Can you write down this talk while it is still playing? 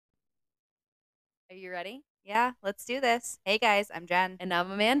Are you ready? Yeah, let's do this. Hey guys, I'm Jen. And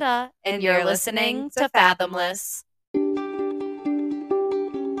I'm Amanda, And you're you're listening listening to to Fathomless. Fathomless.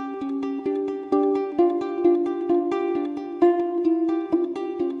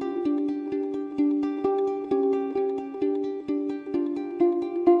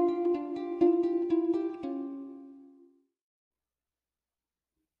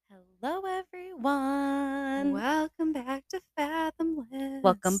 Hello, everyone. Welcome back to Fathomless.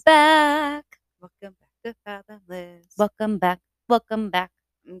 Welcome back. Welcome back to Fathomless. Welcome back. Welcome back.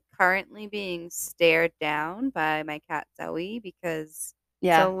 I'm currently being stared down by my cat Zoe because it's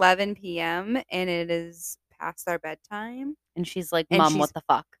Yeah. 11 p.m. and it is past our bedtime. And she's like, And Mom, she's what the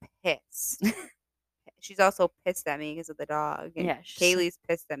fuck? pissed. She's also pissed at me because of the dog. And Yeah. Kaylee's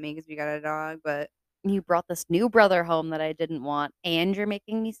pissed at me because we got a dog, but You brought this new brother home that I didn't want, and you're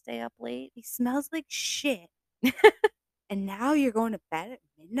making me stay up late. he smells like shit. And now you're going to bed at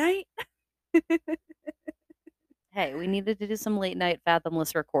midnight? Hey, we needed to do some late night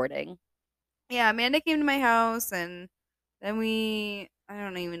Fathomless recording. Yeah, Amanda came to my house and then I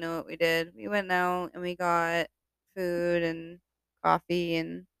don't even know what we did. We went out and we got food and coffee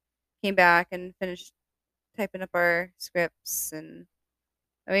and came back and finished typing up our scripts and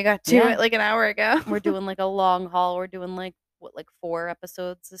we got to Yeah. it like an hour ago. We're doing like a long haul. We're doing like 4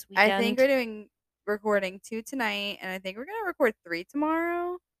 episodes this I think weekend? we're doing recording 2 tonight and I think we're gonna record 3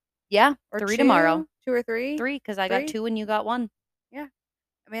 tomorrow. Yeah, Or 3 two? tomorrow. 2 or 3? 3 because I got 3? 2 and you got 1. Yeah.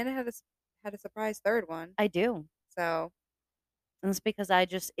 Amanda had a surprise third one. I do. So And it's because I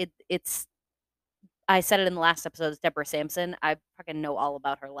said it in the last episode, it's Deborah Sampson. I fucking know all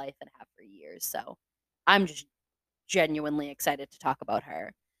about her life and have for years. So I'm just genuinely excited to talk about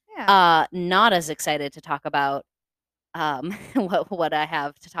her. yeah. Not as excited to talk about what I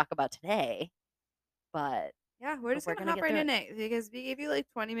have to talk about today. But Yeah, we're just gonna hop right in it because we gave you like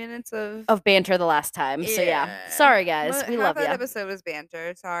 20 minutes of banter the last time. So yeah. Sorry guys. We half love you. that episode was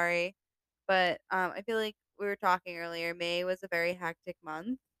banter. Sorry, but I feel like we were talking earlier. May was a very hectic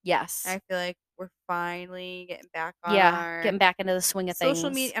month. Yes. I feel like we're finally getting back on getting back into the swing of social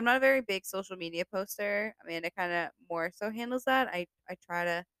things. media. I'm not a very big social media poster. Amanda kind of more so handles that. I try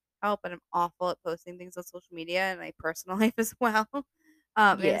to help, but I'm awful at posting things on social media and my personal life as well.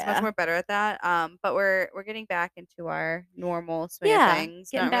 And it's much Yeah. more better at that. But we're getting back into our normal swing of Yeah, things.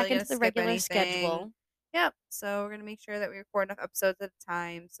 getting Not back really into gonna the skip regular anything. schedule. Yep. So we're gonna make sure that we record enough episodes at a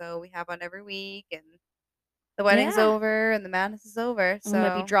time, so we have one every week, and the wedding's Yeah. over and the madness is over. We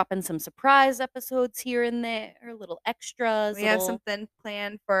might be So dropping some surprise episodes here and there, little extras. we have something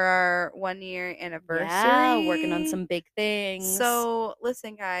planned for our 1-year anniversary. Yeah, working on some big things. So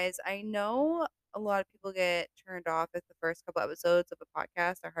listen, guys, I know a lot of people get turned off if the first couple episodes of a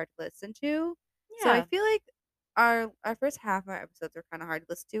podcast are hard to listen to. So I yeah, feel like our first half of our episodes are kind of hard to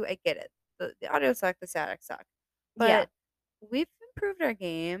listen to. I get it. The audio suck, the static suck. yeah. But we've improved our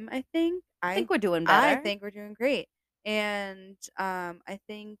game, I think. I think we're doing I better. think we're doing great. And I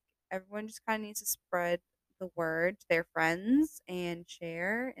think everyone just kind of needs to spread the word to their friends and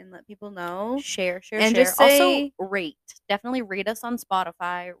share and let people know. Share, And share. just say, Also, rate. Definitely rate us on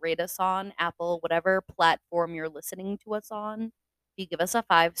Spotify, rate us on Apple, whatever platform you're listening to us on. If you give us a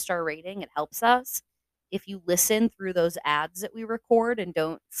 5-star rating, it helps us. If you listen through those ads that we record and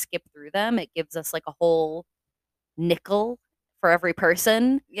don't skip through them, it gives us like a whole nickel for every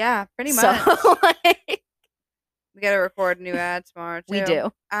person. yeah, pretty So, much. like, We got to record a new ad tomorrow too. we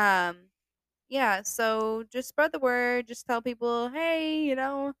do. Yeah, so just spread the word. Just tell people, hey,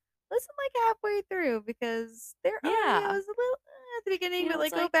 listen like halfway through because their audio Yeah. is a little at the beginning, but Feels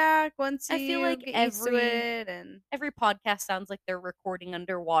like go like- back once I feel you like get used to it. And every podcast sounds like they're recording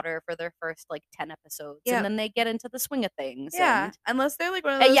underwater for their first like 10 episodes. Yep. And then they get into the swing of things. yeah, And unless they're like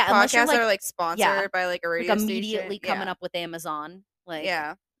one of those yeah, unless you're, podcasts that like- are like sponsored by like a radio like immediately station. coming up with Amazon. Like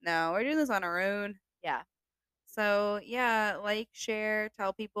Yeah, no, we're doing this on our own. yeah. So yeah, like, share,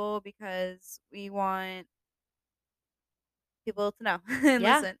 tell people because we want people to know and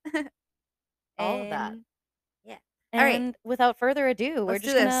Yeah. listen. All of that. And yeah. And All right. without further ado, Let's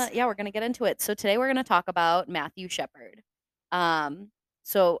do this. we're gonna get into it. So today we're gonna talk about Matthew Shepard.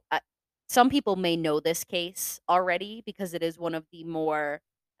 So some people may know this case already because it is one of the more,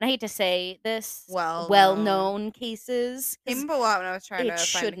 and I hate to say this, well-known cases. Came up a lot when I was trying to find a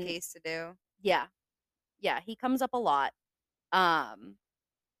shouldn't. case to do. Yeah, he comes up a lot.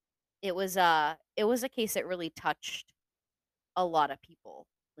 It was a case that really touched a lot of people,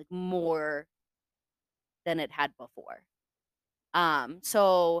 like more than it had before.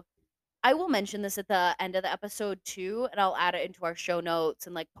 So I will mention this at the end of the episode too, and I'll add it into our show notes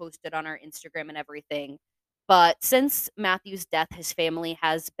and like post it on our Instagram and everything. But since Matthew's death, his family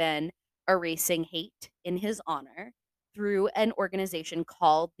has been erasing hate in his honor through an organization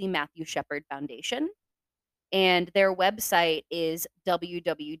called the Matthew Shepard Foundation. And their website is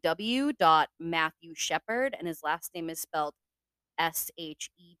www.matthewshepard, and his last name is spelled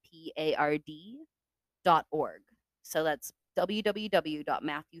SHEPARD.org. So that's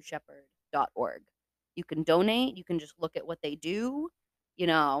www.matthewshepard.org. You can donate, you can just look at what they do. You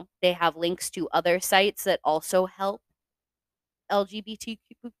know, they have links to other sites that also help LGBTQ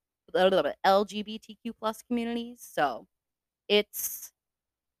LGBTQ plus communities. So it's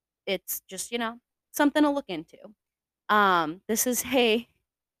just, something to look into. This is a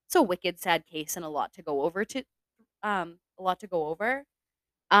it's a wicked sad case and a lot to go over.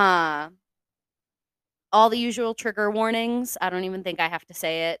 Uh all the usual trigger warnings. I don't even think I have to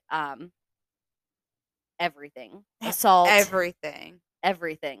say it. Everything. Assault, Everything.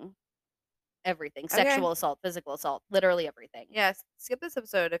 everything. Everything. Okay. Sexual assault, physical assault, literally everything. Yes. Skip this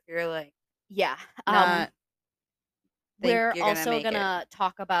episode if you're like Yeah. not think We're you're gonna also make going it. to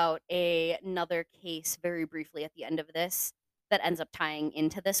talk about another case very briefly at the end of this that ends up tying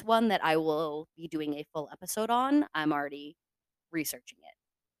into this one that I will be doing a full episode on. I'm already researching it.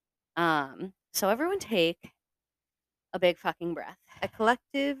 So everyone take a big fucking breath. A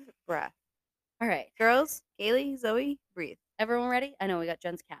collective breath. All right. Girls, Kaylee, Zoe, breathe. Everyone ready? I know we got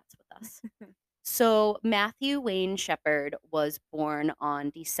Jen's cats with us. So Matthew Wayne Shepard was born on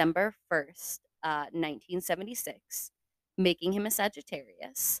December 1st, 1976, making him a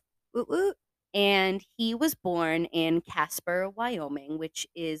Sagittarius. Woot woot. And he was born in Casper, Wyoming, which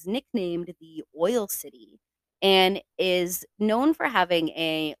is nicknamed the Oil City and is known for having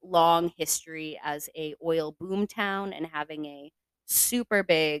a long history as a oil boom town and having a super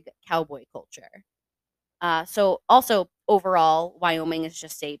big cowboy culture. So also overall, Wyoming is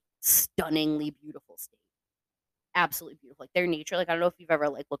just a stunningly beautiful state. Absolutely beautiful. Like their nature, like I don't know if you've ever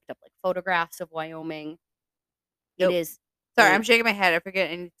like looked up like photographs of Wyoming. It Nope. is Sorry, a I'm shaking my head. I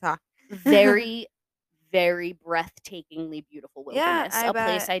forget I need to talk. very, very breathtakingly beautiful Yeah, wilderness, I a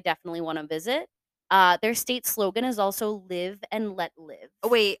place bet. I definitely want to visit. Their state slogan is also live and let live. Oh,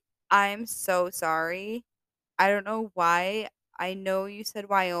 wait, I'm so sorry. I don't know why. I know you said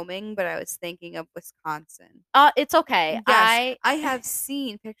Wyoming, but I was thinking of Wisconsin. It's okay. Yes, I have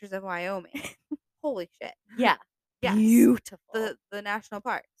seen pictures of Wyoming. Holy shit. Yeah, Yes. beautiful. The national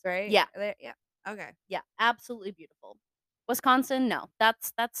parks, right? Yeah, Yeah. Okay. yeah, absolutely beautiful. Wisconsin, no,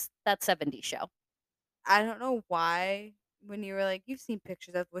 that's 70s show. I don't know why when you were like, you've seen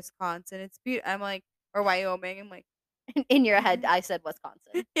pictures of Wisconsin. It's beautiful. I'm like, or Wyoming. I'm like, In your head, I said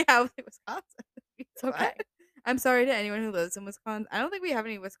Wisconsin. yeah, I was like, Wisconsin. It's okay. I'm sorry to anyone who lives in Wisconsin. I don't think we have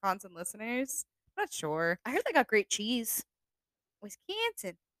any Wisconsin listeners. I'm not sure. I heard they got great cheese.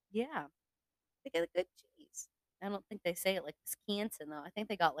 Wisconsin. Yeah, They got a good cheese. I don't think they say it like Wisconsin though. I think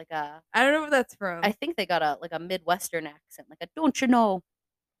they got like a I don't know where that's I from. think they got a Midwestern accent, like a don't you know.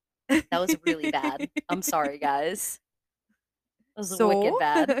 That was really bad. I'm sorry, guys. That was wicked So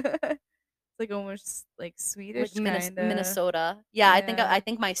bad. it's like almost like Like Swedish kind of. Minnesota. Yeah, I Yeah.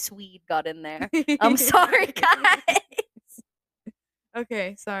 think my Swede got in there. I'm sorry, guys.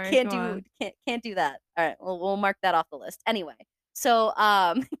 Okay, sorry. Can't Go do on. can't do that. All right, we'll mark that off the list. Anyway, so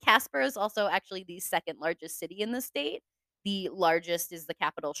Casper is also actually the second largest city in the state. The largest is the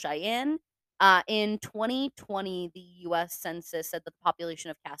capital, Cheyenne. In 2020, the U.S. Census said that the population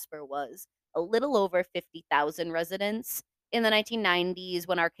of Casper was a little over 50,000 residents. In the 1990s,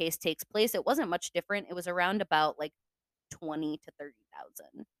 when our case takes place, it wasn't much different. It was around about like 20 to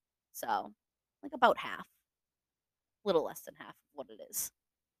 30,000. So, like about half, a little less than half of what it is.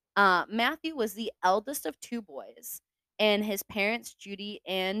 Matthew was the eldest of two boys, and his parents, Judy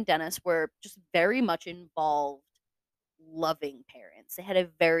and Dennis, were just very much involved, loving parents. They had a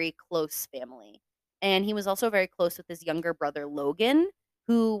very close family. And he was also very close with his younger brother, Logan,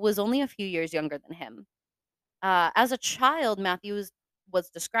 who was only a few years younger than him. As a child, was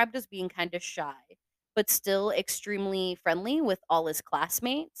described as being kind of shy, but still extremely friendly with all his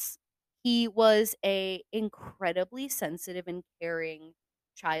classmates. He was a incredibly sensitive and caring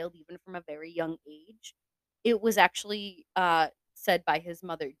child, even from a very young age. It was actually said by his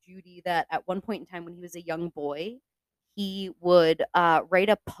mother, Judy, that at one point in time when he was a young boy, he would write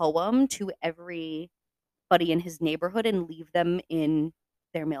a poem to everybody in his neighborhood and leave them in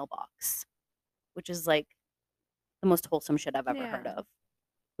their mailbox, which is like the most wholesome shit I've ever Yeah. heard of,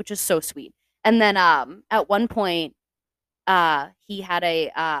 which is so sweet. And then at one point he had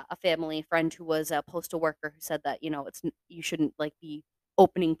a family friend who was a postal worker who said that, you shouldn't like be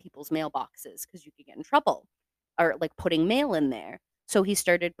opening people's mailboxes because you could get in trouble or like putting mail in there. So he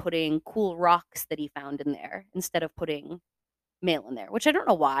started putting cool rocks that he found in there instead of putting mail in there, which I don't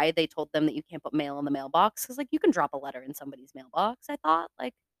know why they told them that you can't put mail in the mailbox because, like, you can drop a letter in somebody's mailbox. I thought,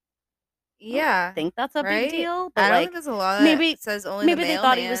 like, I don't Yeah, think that's a big right? deal, but I don't think like there's a law that maybe says only the maybe they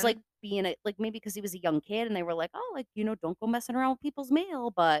thought he was like mailman. being a like maybe because he was a young kid and they were like, oh, like, don't go messing around with people's mail.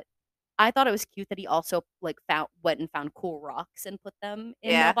 But I thought it was cute that he also like found went and found cool rocks and put them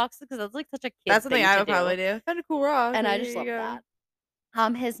in Yeah, mailboxes because that's like such a that's kid something thing I to would do. probably do. Found a cool rock. And Here I just you love go.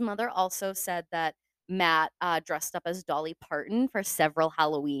 that. His mother also said that Matt, dressed up as Dolly Parton for several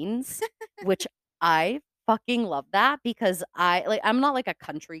Halloweens, which I fucking love that because I'm not like a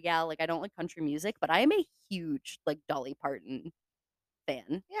country gal, like I don't like country music, but I am a huge like Dolly Parton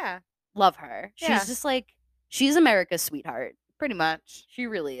fan. Yeah, Love her. She's yeah, just like she's America's sweetheart. pretty much. She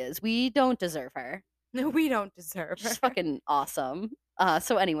really is. We don't deserve her. No, we don't deserve She's her. fucking awesome.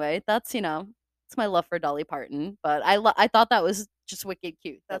 So anyway, it's my love for Dolly Parton, but I thought that was just wicked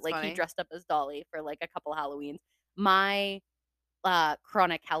cute that That's like he funny. dressed up as Dolly for like a couple Halloweens. My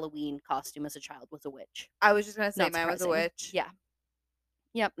chronic Halloween costume as a child was a witch. I was just gonna say Not mine was a surprising. witch. Yeah.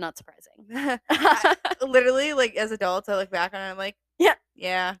 Yep, not surprising. I literally, like, as adults, I look back on it, I'm like, Yeah,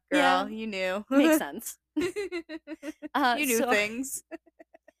 yeah, yeah, girl, you knew. makes sense. You knew So things.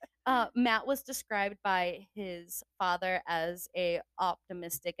 Matt was described by his father as a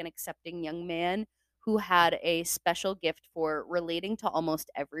optimistic and accepting young man who had a special gift for relating to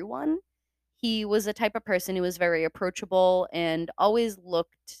almost everyone. He was a type of person who was very approachable and always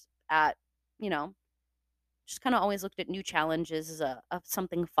looked at, you know, just kind of always looked at new challenges as of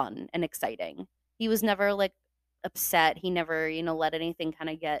something fun and exciting. He was never like upset. He never, let anything kind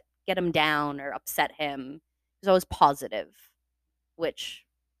of get him down or upset him. He was always positive, which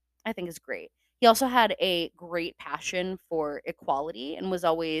I think is great. He also had a great passion for equality and was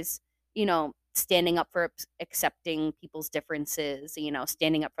always, standing up for accepting people's differences,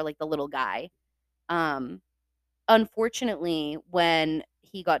 standing up for like the little guy. Um, Unfortunately, when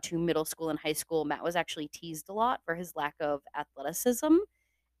he got to middle school and high school, Matt was actually teased a lot for his lack of athleticism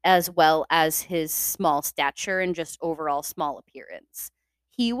as well as his small stature and just overall small appearance.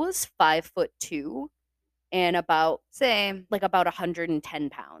 He was 5'2" and Same. about 110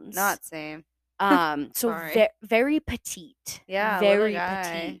 pounds. Not same. So Sorry. very petite, Yeah, little very guy.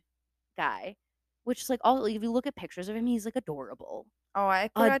 petite guy, which is like all if you look at pictures of him, he's like adorable. Oh, I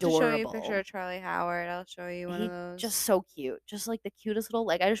forgot to show you a picture Adorable. of Charlie Howard. I'll show you one of He just those. so cute. Just like the cutest little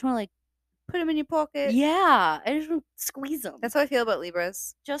like I just want to like Put him in your pocket. yeah, I just want to squeeze him. That's how I feel about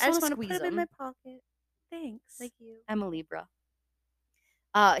Libras. Just I want just to want to put squeeze him in my him. pocket. Thanks. Like you. I'm a Libra.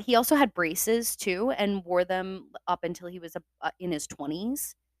 He also had braces too and wore them up until he was in his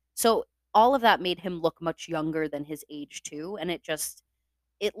 20s. So all of that made him look much younger than his age too, and it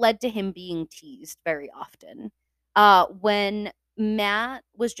led to him being teased very often. When Matt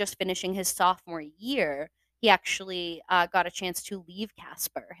was just finishing his sophomore year, he actually got a chance to leave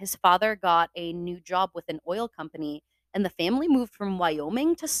Casper. His father got a new job with an oil company, and the family moved from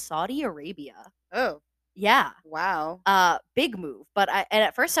Wyoming to Saudi Arabia. Oh, Yeah, wow. big move. And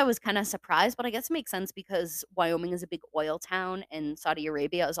at first I was kind of surprised, but I guess it makes sense because Wyoming is a big oil town and Saudi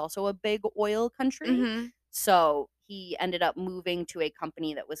Arabia is also a big oil country. Mhm. So he ended up moving to a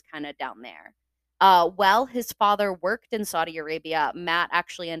company that was kind of down there. While his father worked in Saudi Arabia, Matt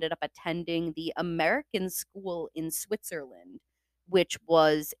actually ended up attending the American school in Switzerland, which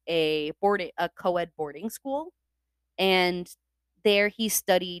was a co-ed boarding school, and there he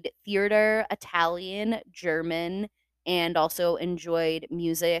studied theater, Italian, German, and also enjoyed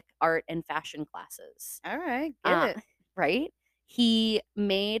music, art, and fashion classes. All right, get Uh, it. right? He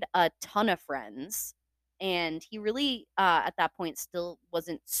made a ton of friends, and he really, at that point, still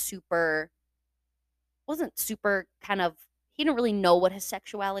wasn't super kind of he didn't really know what his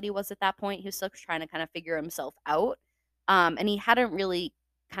sexuality was at that point. He was still trying to kind of figure himself out. And he hadn't really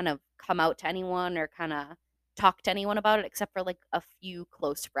kind of come out to anyone or kind of talked to anyone about it except for like a few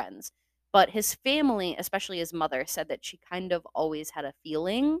close friends. But his family, especially his mother, said that she kind of always had a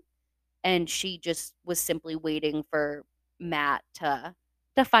feeling and she just was simply waiting for Matt to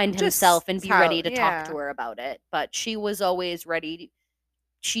find himself Just and be how, ready to talk to yeah. her about it. But she was always ready.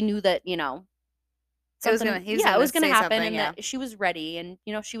 She knew that, He was yeah, it gonna was gonna say happen something, and yeah. that she was ready and,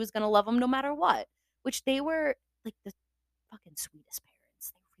 she was gonna love him no matter what, which they were like the fucking sweetest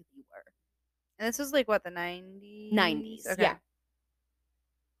parents. They really were. And this was like what, the 90s? 90s, yeah. Okay.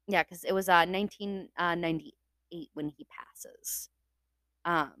 Yeah, because it was 1998 when he passes.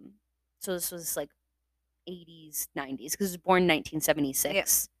 Um, so this was like 80s, 90s, because he was born Yeah.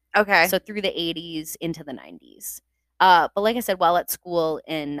 1976. Okay. So through the 80s into the 90s. But like I said, while at school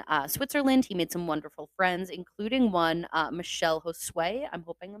in Switzerland, he made some wonderful friends, including one, Michelle Josue. I'm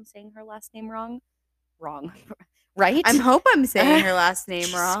hoping I'm saying her last name wrong. Wrong. right? hope I'm saying her last name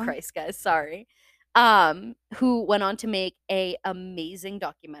Jesus wrong. Christ, guys, sorry. Who went on to make a amazing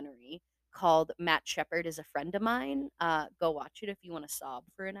documentary called Matt Shepard is a Friend of Mine. Go watch it if you want to sob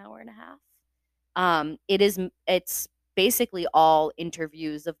for an hour and a half. It's basically all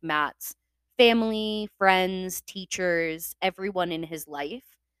interviews of Matt's family, friends, teachers, everyone in his life,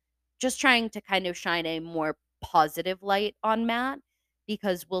 just trying to kind of shine a more positive light on Matt,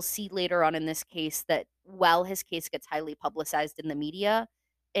 because we'll see later on in this case that while his case gets highly publicized in the media,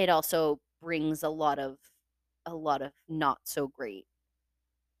 it also brings a lot of not so great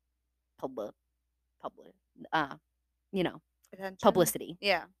public public uh you know Attention. publicity.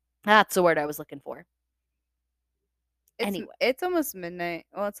 Yeah. That's the word I was looking for. Anyway, It's almost midnight.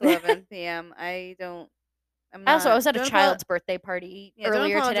 Well, it's 11 p.m. I'm also, I not was at a don't apo- child's birthday party yeah, don't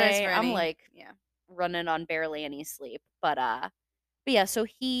earlier apologize today. for I'm any. like Yeah. running on barely any sleep, but yeah, so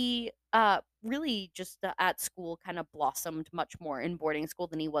he really just at school kind of blossomed much more in boarding school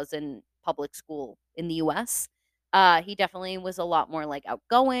than he was in public school in the US. He definitely was a lot more like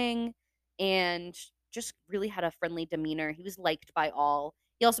outgoing and just really had a friendly demeanor. He was liked by all.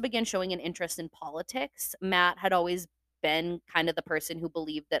 He also began showing an interest in politics. Matt had always been kind of the person who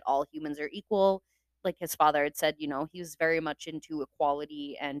believed that all humans are equal. Like his father had said, he was very much into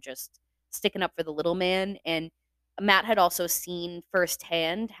equality and just sticking up for the little man. And Matt had also seen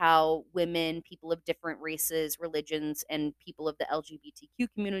firsthand how women, people of different races, religions, and people of the LGBTQ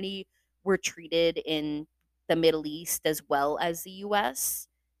community were treated in the Middle East as well as the US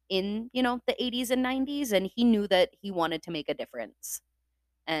in, the 80s and 90s. And he knew that he wanted to make a difference.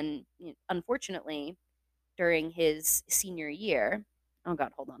 And unfortunately, during his senior year, oh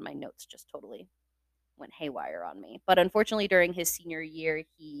God, hold on, my notes just totally went haywire on me. But unfortunately, during his senior year,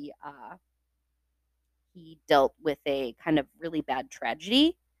 he dealt with a kind of really bad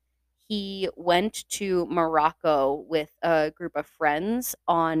tragedy. He went to Morocco with a group of friends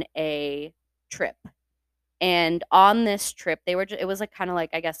on a trip. And on this trip, it was like kind of like,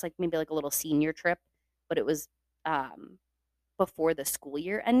 I guess, like maybe like a little senior trip, but it was um, before the school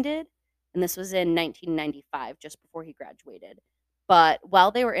year ended. And this was in 1995, just before he graduated. But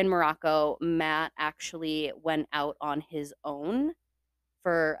while they were in Morocco, Matt actually went out on his own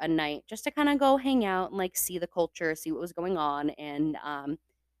for a night just to kind of go hang out and like see the culture, see what was going on. And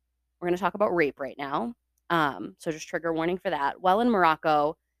we're going to talk about rape right now. So just trigger warning for that. While in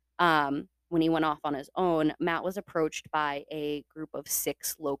Morocco, when he went off on his own, Matt was approached by a group of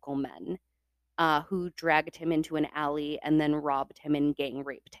 6 local men who dragged him into an alley and then robbed him and gang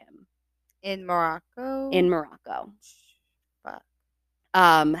raped him In Morocco. in Morocco. Fuck.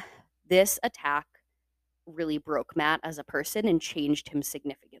 Um, this attack really broke Matt as a person and changed him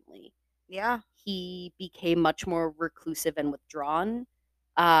significantly. Yeah. He became much more reclusive and withdrawn.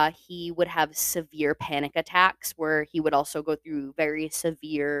 He would have severe panic attacks where he would also go through very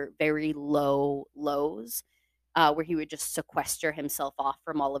severe, very low lows, where he would just sequester himself off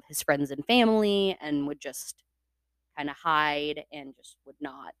from all of his friends and family and would just kind of hide and just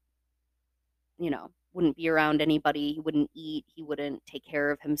wouldn't be around anybody. He wouldn't eat. He wouldn't take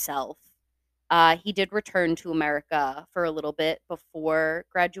care of himself. He did return to America for a little bit before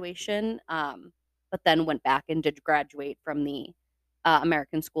graduation, but then went back and did graduate from the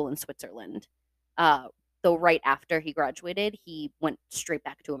American school in Switzerland. Uh, though right after he graduated, he went straight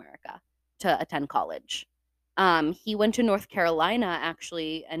back to America to attend college. He went to North Carolina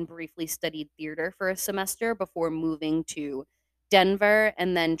actually and briefly studied theater for a semester before moving to Denver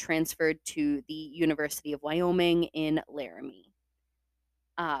and then transferred to the University of Wyoming in Laramie,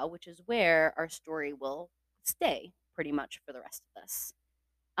 which is where our story will stay pretty much for the rest of this.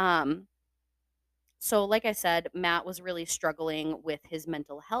 Um, so, like I said, Matt was really struggling with his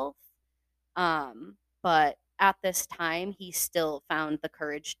mental health, but at this time, he still found the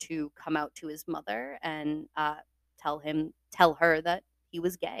courage to come out to his mother and tell her that he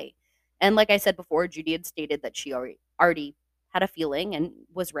was gay. And like I said before, Judy had stated that she already had a feeling and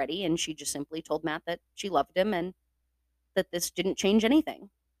was ready, and she just simply told Matt that she loved him and that this didn't change anything.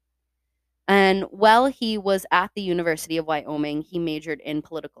 And while he was at the University of Wyoming, he majored in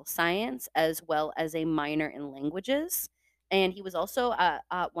political science as well as a minor in languages. And he was also at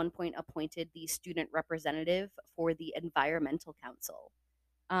one point appointed the student representative for the Environmental Council.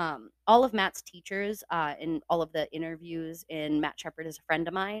 All of Matt's teachers in all of the interviews in Matt Shepard is a Friend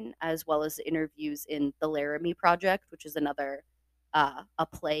of Mine, as well as the interviews in the Laramie Project, which is another a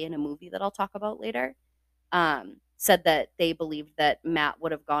play and a movie that I'll talk about later, said that they believed that Matt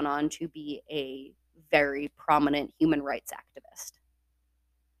would have gone on to be a very prominent human rights activist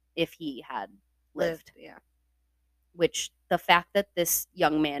if he had lived. Yeah. Which the fact that this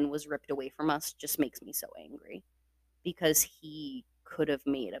young man was ripped away from us just makes me so angry. because he could have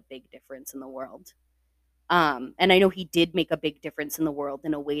made a big difference in the world. And I know he did make a big difference in the world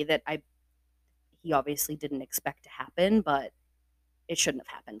in a way that he obviously didn't expect to happen, but it shouldn't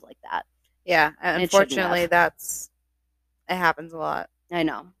have happened like that. Yeah, It shouldn't unfortunately, have. it happens a lot. I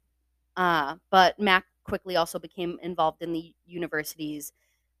know. But Mac quickly also became involved in the university's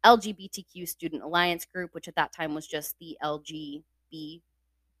LGBTQ Student Alliance group, which at that time was just the LGB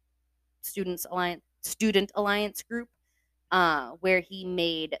Student Alliance group, where he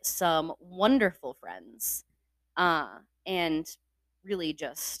made some wonderful friends, and really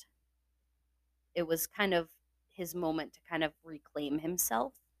just it was kind of his moment to kind of reclaim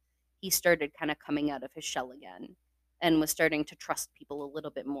himself. He started kind of coming out of his shell again and was starting to trust people a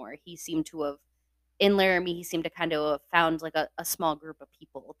little bit more. He seemed to have in Laramie, he seemed to kind of have found like a small group of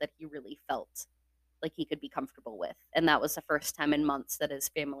people that he really felt like he could be comfortable with. And that was the first time in months that his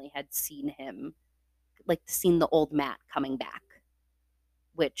family had seen him, like seen the old Matt coming back,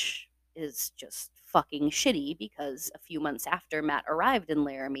 which is just fucking shitty because a few months after Matt arrived in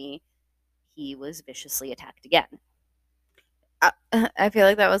Laramie, he was viciously attacked again. I feel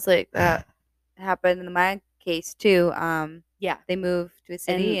like that was like that happened in my case too. Yeah. They moved to a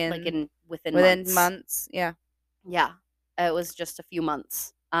city And like and in within within months. months, yeah. Yeah. It was just a few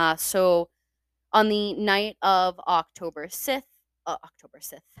months. So on the night of October 6th, October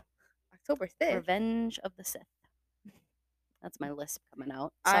 5th. Revenge of the Sith. That's my lisp coming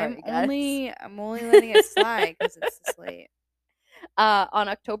out. I'm Sorry, guys. only I'm only letting it slide because it's this late. On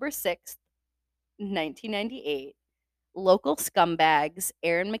October 6th, 1998, local scumbags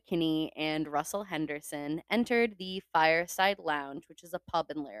Aaron McKinney and Russell Henderson entered the Fireside Lounge, which is a pub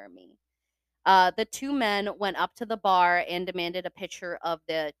in Laramie. The two men went up to the bar and demanded a pitcher of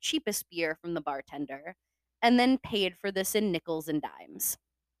the cheapest beer from the bartender, and then paid for this in nickels and dimes.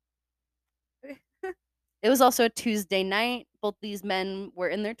 It was also a Tuesday night. Both these men were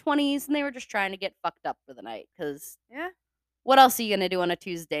in their 20s and they were just trying to get fucked up for the night because Yeah. what else are you going to do on a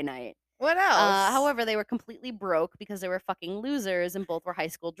Tuesday night? What else? However, they were completely broke because they were fucking losers and both were high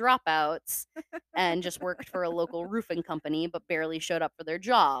school dropouts and just worked for a local roofing company but barely showed up for their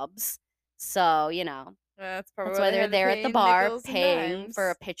jobs. So, That's probably that's why why they they're had to there at pay the bar nickels and paying for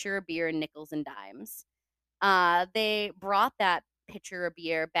a dimes. pitcher of beer and nickels and dimes. They brought that pitcher of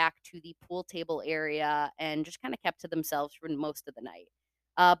beer back to the pool table area and just kind of kept to themselves for most of the night.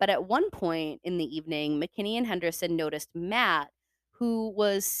 But at one point in the evening, McKinney and Henderson noticed Matt, who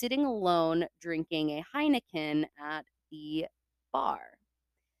was sitting alone drinking a Heineken at the bar.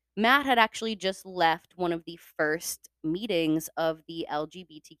 Matt had actually just left one of the first meetings of the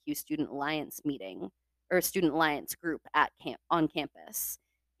LGBTQ Student Alliance meeting or Student Alliance group at on campus.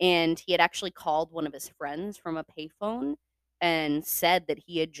 And he had actually called one of his friends from a payphone and said that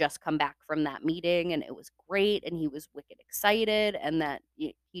he had just come back from that meeting and it was great and he was wicked excited and that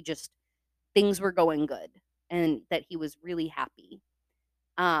he just things were going good and that he was really happy.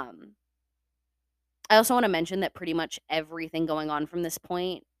 Um I also want to mention that pretty much everything going on from this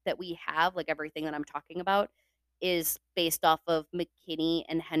point that we have, like everything that I'm talking about, is based off of McKinney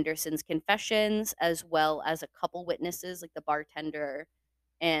and Henderson's confessions, as well as a couple witnesses, like the bartender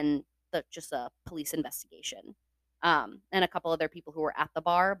and just a police investigation, and a couple other people who were at the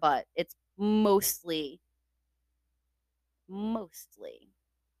bar. But it's mostly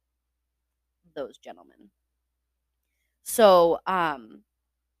those gentlemen. So,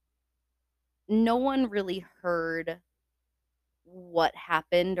 no one really heard what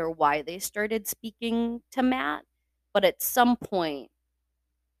happened or why they started speaking to Matt. But at some point,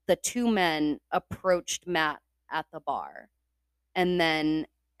 the two men approached Matt at the bar and then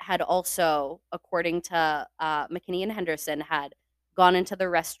had also, according to McKinney and Henderson, had gone into the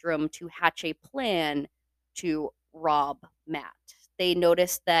restroom to hatch a plan to rob Matt. They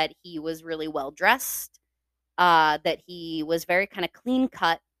noticed that he was really well dressed, that he was very kind of clean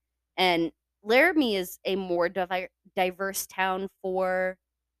cut, and Laramie is a more diverse town for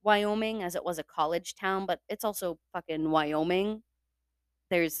Wyoming as it was a college town, but it's also fucking Wyoming.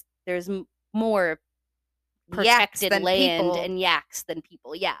 There's more Yaks protected than land people. and yaks than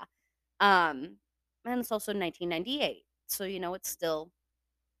people. Yeah. And it's also 1998. So, it's still,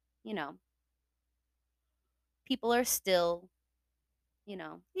 you know, people are still, you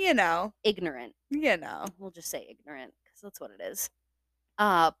know, You know. ignorant. You know. We'll just say ignorant because that's what it is.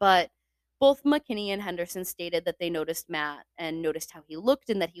 But both McKinney and Henderson stated that they noticed Matt and noticed how he looked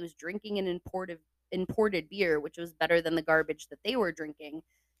and that he was drinking an imported beer, which was better than the garbage that they were drinking.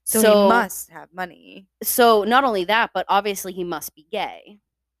 So he So must have money. so not only that, but obviously he must be gay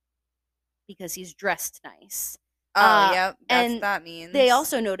because he's dressed nice. Oh, yep. That's what And that they means.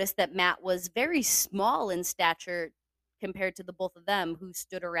 also noticed that Matt was very small in stature compared to the both of them who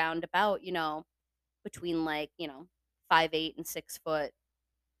stood around about, between like, 5'8" and 6 foot,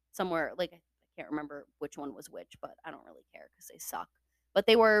 somewhere like I can't remember which one was which, but I don't really care because they suck. But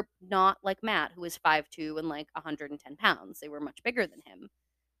they were not like Matt, who was 5'2" and like 110 pounds. They were much bigger than him.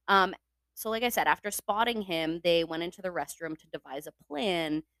 Um, so, like I said, after spotting him, they went into the restroom to devise a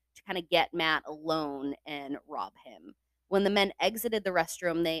plan to kind of get Matt alone and rob him. When the men exited the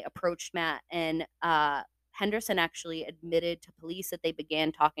restroom, they approached Matt, and Henderson actually admitted to police that they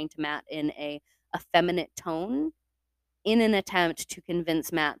began talking to Matt in a effeminate tone in an attempt to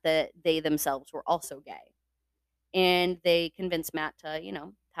convince Matt that they themselves were also gay. And they convinced Matt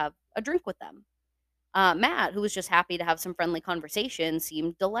to, have a drink with them. Matt, who was just happy to have some friendly conversation,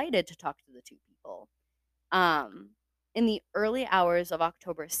 seemed delighted to talk to the two people. Um, in the early hours of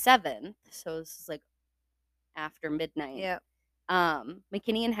October 7th, so this is like after midnight, Yeah.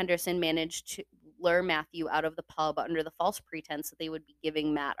 McKinney and Henderson managed to lure Matthew out of the pub under the false pretense that they would be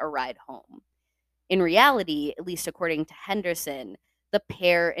giving Matt a ride home. In reality, at least according to Henderson, the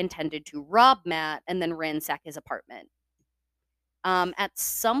pair intended to rob Matt and then ransack his apartment. At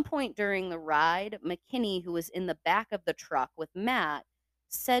some point during the ride, McKinney, who was in the back of the truck with Matt,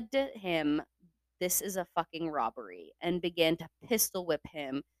 said to him, "This is a fucking robbery," and began to pistol whip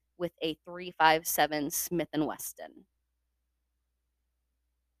him with a 357 Smith and Wesson.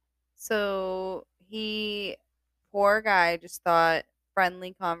 So poor guy, just thought friendly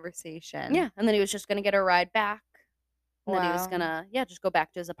Yeah, conversation. and then he was just going to get a ride back, and then he was going Wow. to just go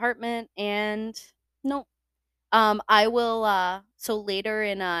back to his apartment, and no. I will so later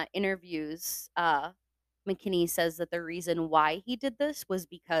in interviews, McKinney says that the reason why he did this was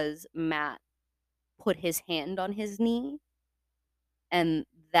because Matt put his hand on his knee, and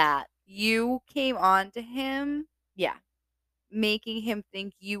that, You came on to him, yeah, making him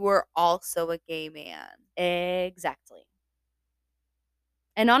think you were also a gay man. exactly.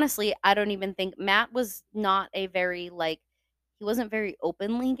 And honestly, I don't even think Matt was not a very like he wasn't very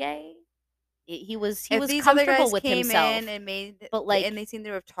openly gay. He If was these other comfortable guys with came in himself, and but like and they seemed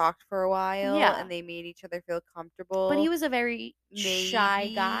to have talked for a while yeah, and they made each other feel but he comfortable, was a very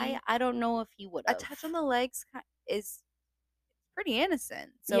shy guy. maybe I don't know if he would a have. touch on the legs is pretty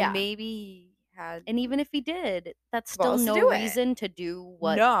innocent. So Yeah. maybe he had And even if he did, that's still balls to no do it. reason to do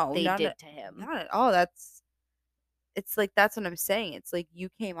what No, they did to him. not at all. It's like that's what I'm saying. It's like you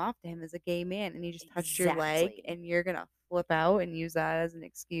came off to him as a gay man and he just touched your leg Exactly. and you're gonna flip out and use that as an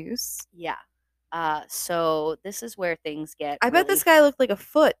excuse. Yeah. So this is where things get I bet really this guy looked like a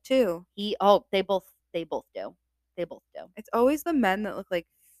foot too. they both do. They both do. It's always the men that look like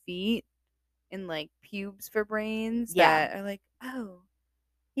feet and like pubes for brains Yeah. that are like, oh,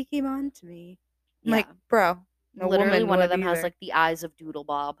 he came on to me. I'm like, Yeah. bro, no Literally woman one of would them has either. like the eyes of Doodle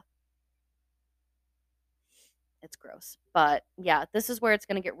Bob. It's gross. But yeah, this is where it's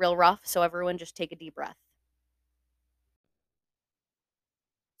going to get real rough, so everyone just take a deep breath.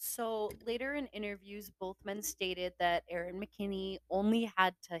 So later in interviews, both men stated that Aaron McKinney only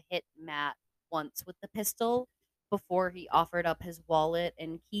had to hit Matt once with the pistol before he offered up his wallet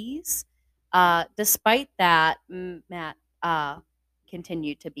and keys. Despite that, Matt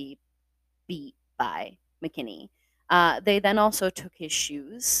continued to be beat by McKinney. They then also took his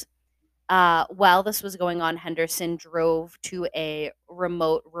shoes. While this was going on, Henderson drove to a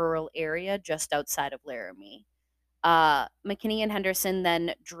remote rural area just outside of Laramie. McKinney and Henderson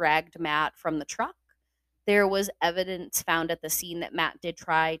then dragged Matt from the truck. There was evidence found at the scene that Matt did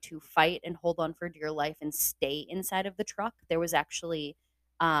try to fight and hold on for dear life and stay inside of the truck. There was actually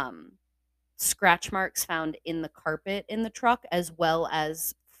um, scratch marks found in the carpet in the truck, as well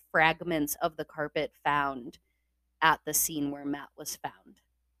as fragments of the carpet found at the scene where Matt was found.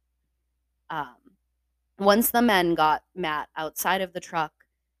 Um, Once the men got Matt outside of the truck,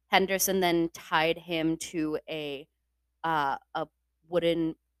 Henderson then tied him to a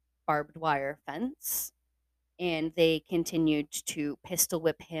wooden barbed wire fence, and they continued to pistol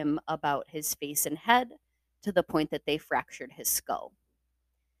whip him about his face and head to the point that they fractured his skull.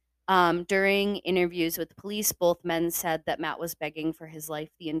 During interviews with the police, both men said that Matt was begging for his life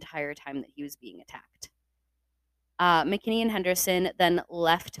the entire time that he was being attacked. McKinney and Henderson then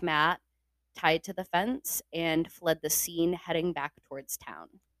left Matt tied to the fence and fled the scene, heading back towards town.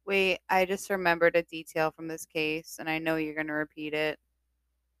 Wait, I just remembered a detail from this case and I know you're gonna repeat it.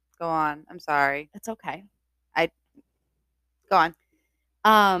 Go on. I'm sorry. It's okay. I Go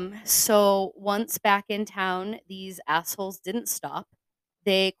on. So once back in town, these assholes didn't stop.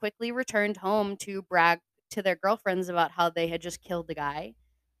 They quickly returned home to brag to their girlfriends about how they had just killed the guy.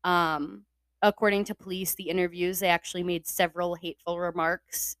 According to police, the interviews, they actually made several hateful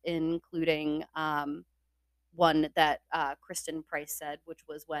remarks, including one that Kristen Price said, which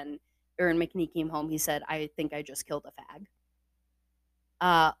was when Aaron McKinney came home. He said, "I think I just killed a fag."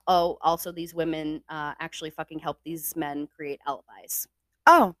 Oh, also these women actually fucking help these men create alibis.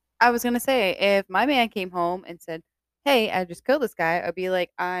 Oh, I was gonna say, if my man came home and said, "Hey, I just killed this guy," I'd be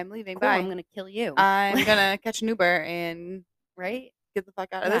like, "I'm leaving. Cool, I'm Bye. gonna kill you. I'm gonna catch an Uber and Right? get the fuck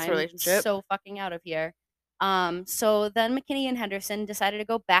out of Yeah, this I'm relationship." so fucking out of here. So then McKinney and Henderson decided to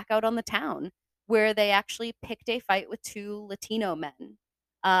go back out on the town, where they actually picked a fight with two Latino men,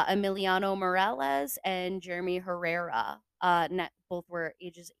 Emiliano Morales and Jeremy Herrera. Both were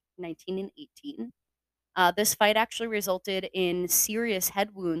ages 19 and 18. This fight actually resulted in serious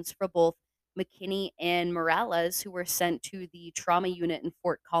head wounds for both McKinney and Morales, who were sent to the trauma unit in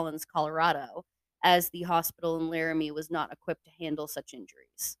Fort Collins, Colorado, as the hospital in Laramie was not equipped to handle such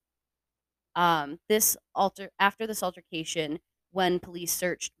injuries. After this altercation, when police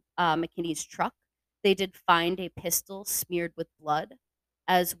searched McKinney's truck, they did find a pistol smeared with blood,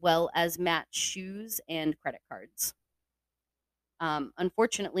 as well as Matt's shoes and credit cards.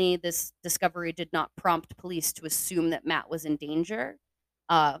 Unfortunately, this discovery did not prompt police to assume that Matt was in danger.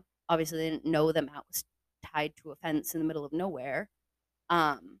 Uh, Obviously, they didn't know that Matt was tied to a fence in the middle of nowhere.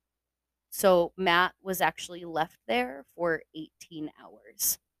 Um, so Matt was actually left there for 18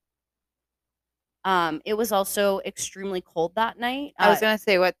 hours. It was also extremely cold that night. I was gonna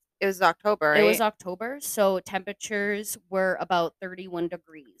say what it was October, It was right? October, so temperatures were about 31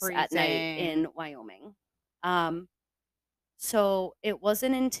 degrees at night in Freezing. Wyoming. Um, So it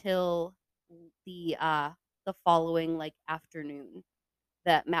wasn't until the uh the following like afternoon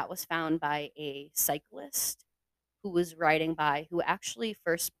that Matt was found by a cyclist who was riding by, who actually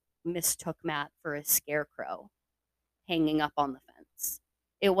first mistook Matt for a scarecrow hanging up on the fence.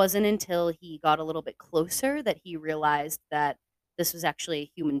 It wasn't until he got a little bit closer that he realized that this was actually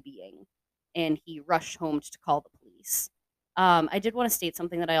a human being, and he rushed home to call the police. I did want to state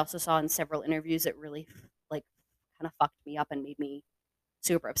something that I also saw in several interviews that really like kind of fucked me up and made me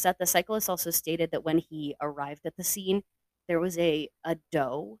super upset. The cyclist also stated that when he arrived at the scene, there was a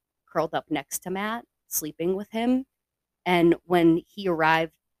doe curled up next to Matt, sleeping with him. And when he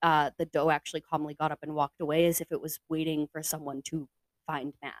arrived, the doe actually calmly got up and walked away as if it was waiting for someone to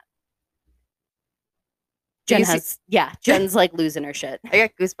find Matt. Do you see? Jen's like losing her shit. I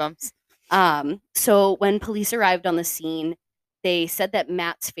got goosebumps. So when police arrived on the scene, they said that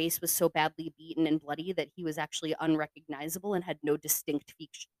Matt's face was so badly beaten and bloody that he was actually unrecognizable and had no distinct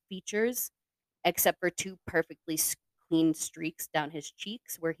features, except for two perfectly clean streaks down his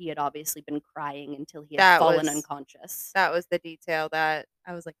cheeks where he had obviously been crying until he had That fallen was unconscious. that was the detail that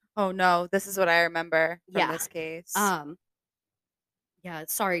I was like, "Oh no, this is what I remember from Yeah. this case." Um yeah,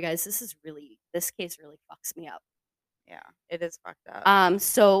 sorry guys, this case really fucks me up. Yeah, it is fucked up.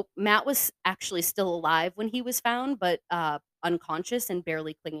 So Matt was actually still alive when he was found, but unconscious and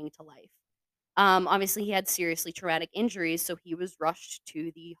barely clinging to life. Obviously, he had seriously traumatic injuries, so he was rushed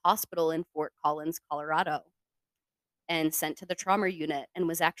to the hospital in Fort Collins, Colorado, and sent to the trauma unit, and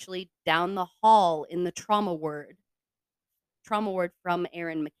was actually down the hall in the trauma ward from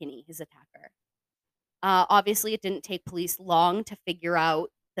Aaron McKinney, his attacker. Obviously, it didn't take police long to figure out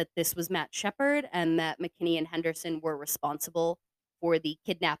that this was Matt Shepard and that McKinney and Henderson were responsible for the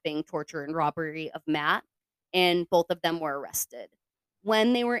kidnapping, torture, and robbery of Matt, and both of them were arrested.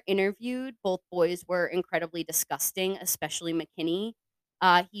 When they were interviewed, both boys were incredibly disgusting, especially McKinney.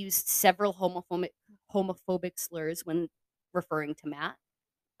 He used several homophobic slurs when referring to Matt.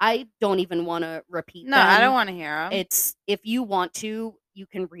 I don't even want to repeat No, I don't them. want to hear them. It's if you want to, you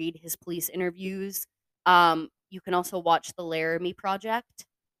can read his police interviews. You can also watch the Laramie Project,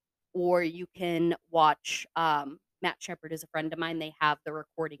 or you can watch Matt Shepard is a friend of mine. They have the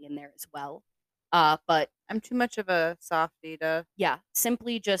recording in there as well. But I'm too much of a softie to. yeah,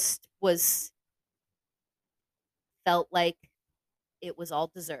 simply just was felt like it was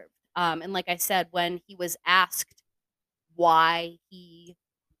all deserved. And like I said, when he was asked why he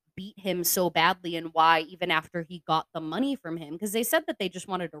beat him so badly and why even after he got the money from him, because they said that they just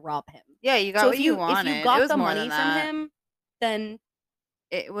wanted to rob him. Yeah, you got So what you if you wanted. It got was the more than money from that. him, then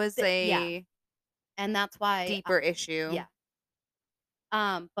It was yeah, a and that's why deeper issue. yeah.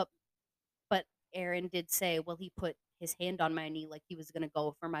 But Aaron did say, well, he put his hand on my knee like he was gonna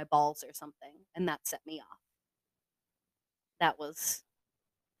go for my balls or something, and that set me off. That was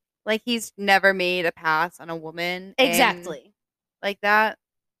Like he's never made a pass on a woman and exactly like that.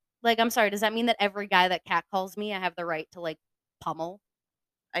 like, I'm sorry. Does that mean that every guy that catcalls me, I have the right to like pummel?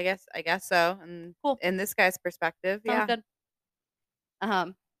 I guess so. And Cool, in this guy's perspective, sounds yeah.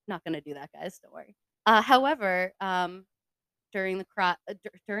 good. Not gonna do that, guys. Don't worry. However, during the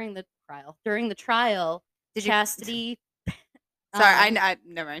trial, Did you Chastity, sorry, um,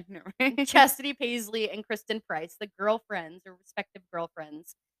 never mind, never mind. Chastity Paisley and Kristen Price, the girlfriends or respective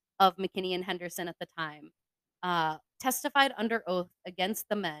girlfriends of McKinney and Henderson at the time, testified under oath against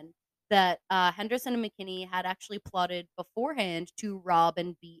the men that Henderson and McKinney had actually plotted beforehand to rob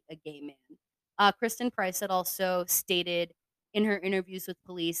and beat a gay man. Kristen Price had also stated in her interviews with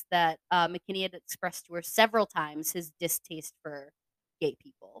police that McKinney had expressed to her several times his distaste for gay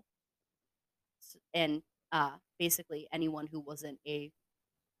people and basically anyone who wasn't a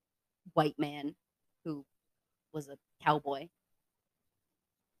white man who was a cowboy.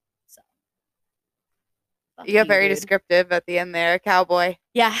 So fuck You got you, very dude. descriptive at the end there, cowboy.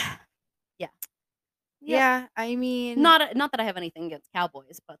 Yeah, yeah, yep. Yeah, I mean, Not that I have anything against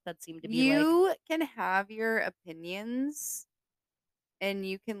cowboys, but that seemed to be like, you can have your opinions and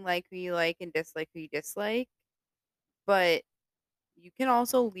you can like who you like and dislike who you dislike, but you can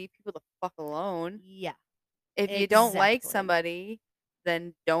also leave people the fuck alone. yeah, If you don't like exactly. somebody,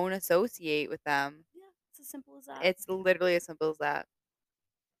 then don't associate with them. Yeah, it's as simple as that. It's literally as simple as that.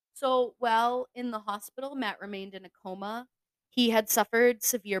 So while in the hospital, Matt remained in a coma. He had suffered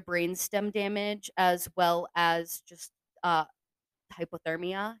severe brainstem damage as well as just uh,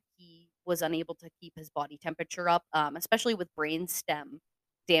 hypothermia. He was unable to keep his body temperature up, especially with brainstem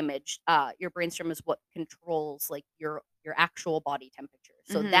damage. Your brainstem is what controls like your actual body temperature.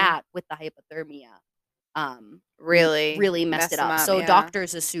 So Mhm. that with the hypothermia, Really really messed mess it them up. up, So yeah.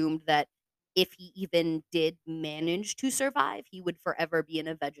 doctors assumed that if he even did manage to survive, he would forever be in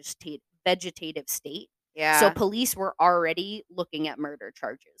a vegetative state. So Yeah. police were already looking at murder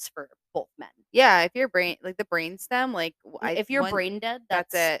charges for both men. Yeah, if your brain like the brainstem, like I If you're one brain dead,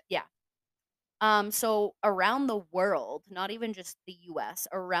 that's that's it. yeah. So around the world, not even just the US,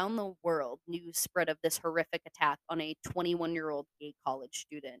 around the world, news spread of this horrific attack on a 21-year-old gay college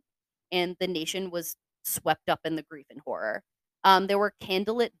student. And the nation was swept up in the grief and horror. There were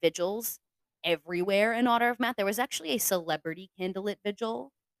candlelit vigils everywhere in honor of Matt. There was actually a celebrity candlelit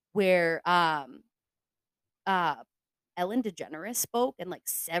vigil where uh, Ellen DeGeneres spoke and like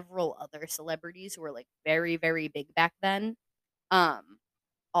several other celebrities who were like very, very big back then. Um,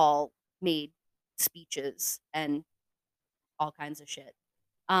 all made speeches and all kinds of shit.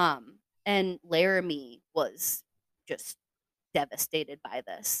 And Laramie was just devastated by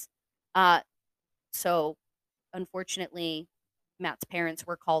this. Uh, so unfortunately, Matt's parents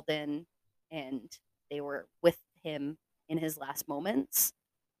were called in and they were with him in his last moments.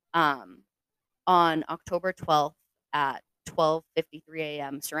 Um, on October 12th at 12:53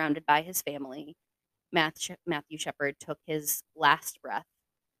 a.m., surrounded by his family, Matthew Shepard took his last breath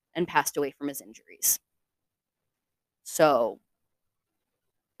and passed away from his injuries. So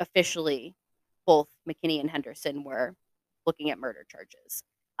officially, both McKinney and Henderson were looking at murder charges.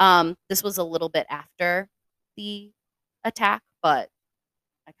 This was a little bit after the attack, but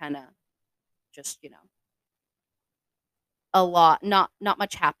I kind of just a lot not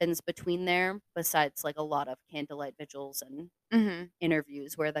much happens between there besides like a lot of candlelight vigils and Mhm.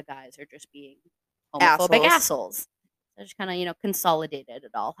 interviews where the guys are just being homophobic Assholes. assholes. So just kind of, consolidated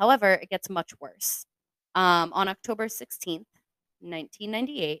it all. However, it gets much worse. On October 16th,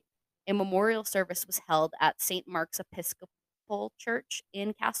 1998, a memorial service was held at St. Mark's Episcopal Church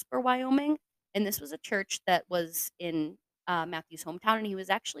in Casper, Wyoming. And this was a church that was in Matthew's hometown, and he was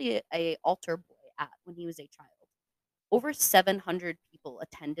actually a altar boy at when he was a child. Over 700 people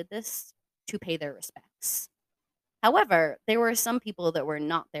attended this to pay their respects. However, there were some people that were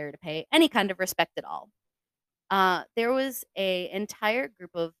not there to pay any kind of respect at all. There was a entire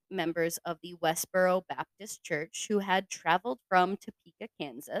group of members of the Westboro Baptist Church who had traveled from Topeka,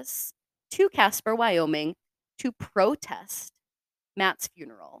 Kansas, to Casper, Wyoming, to protest Matt's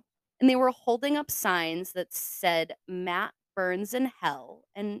funeral. And they were holding up signs that said, Matt burns in hell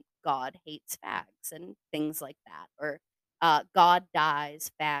and God hates fags and things like that. Or God dies,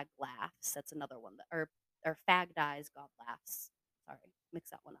 fag laughs. That's another one. Or fag dies, God laughs. Sorry,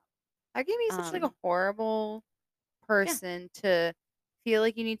 mix that one up. That gave me such like a Um, horrible yeah. person to feel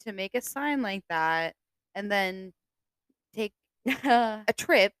like you need to make a sign like that and then take a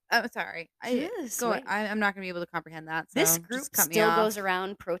trip. I'm sorry. Just wait. I'm not gonna be able to comprehend that, This so just group cut me still goes off.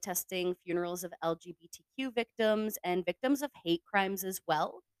 around protesting funerals of LGBTQ victims and victims of hate crimes as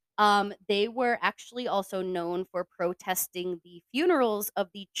well. They were actually also known for protesting the funerals of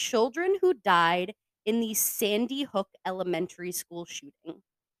the children who died in the Sandy Hook Elementary School shooting.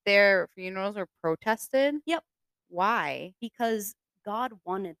 Their funerals were protested? Yep, Why? because God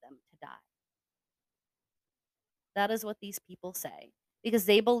wanted them to die. That is what these people say. because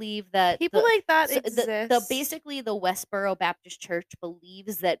they believe that People like that the exist. basically the Westboro Baptist Church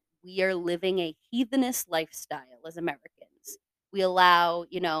believes that we are living a heathenist lifestyle as Americans. We allow,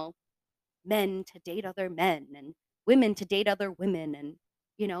 men to date other men and women to date other women and,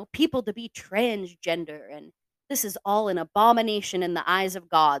 people to be transgender. And this is all an abomination in the eyes of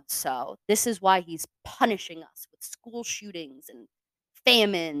God. So this is why he's punishing us with school shootings and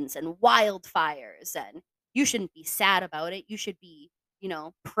famines and wildfires. And you shouldn't be sad about it. You should be,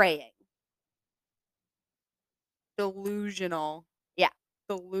 praying. Delusional. Yeah.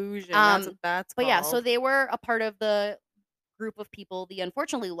 Delusion. That's Um, what that's but yeah, so called. they were a part of the group of people, the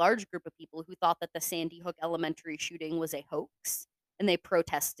unfortunately large group of people who thought that the Sandy Hook Elementary shooting was a hoax, and they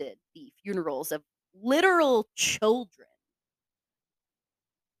protested the funerals of literal children.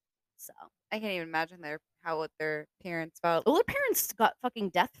 So, I can't even imagine what their parents felt. well, their parents got fucking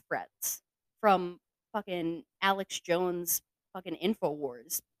death threats from fucking Alex Jones, fucking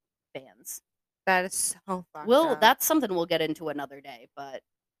Infowars fans. That is so fucked Well, up. that's something we'll get into another day, but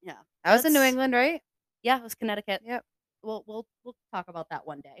yeah, I was in New England, right? yeah, it was Connecticut. Yep. We'll talk about that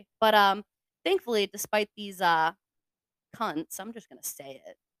one day. But thankfully, despite these cunts, I'm just gonna say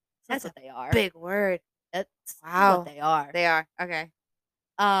it. That's That's what a they are. big word. It's what Wow. they are. They are. Okay.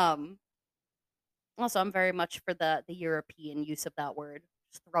 Um Also, I'm very much for the European use of that word.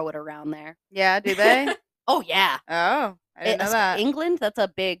 Just throw it around there. Yeah, do they? Oh yeah. Oh, I didn't know that. England, that's a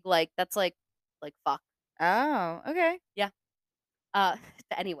big that's like fuck. Oh, okay. Yeah. Uh,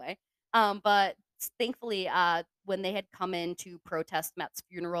 anyway, but thankfully, when they had come in to protest Matt's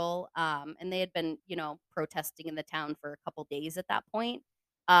funeral, and they had been, protesting in the town for a couple days at that point,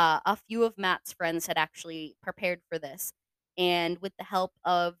 a few of Matt's friends had actually prepared for this. And with the help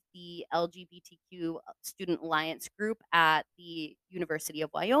of the LGBTQ Student Alliance group at the University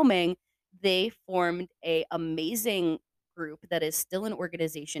of Wyoming, they formed a amazing group that is still an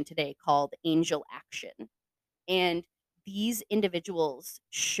organization today called Angel Action. And these individuals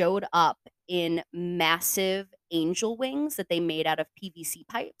showed up in massive angel wings that they made out of PVC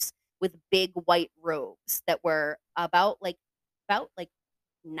pipes with big white robes that were about like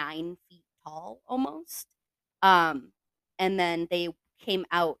 9 feet tall almost. Um, and then they came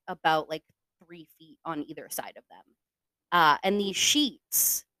out about like 3 feet on either side of them. And these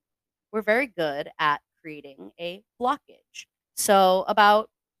sheets were very good at creating a blockage. So about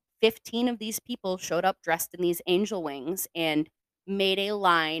 15 of these people showed up dressed in these angel wings and made a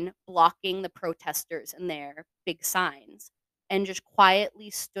line blocking the protesters and their big signs and just quietly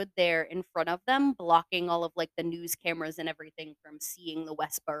stood there in front of them blocking all of like the news cameras and everything from seeing the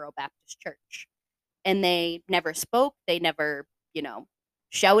Westboro Baptist Church. And they never spoke, they never,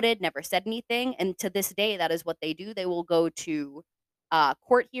 shouted, never said anything. And to this day, that is what they do. They will go to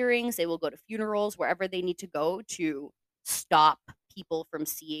court hearings, they will go to funerals, wherever they need to go to stop people from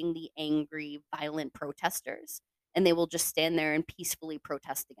seeing the angry, violent protesters. And they will just stand there and peacefully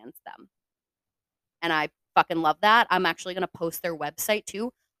protest against them. And I fucking love that. I'm actually going to post their website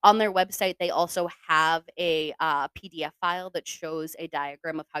too. On their website, they also have a PDF file that shows a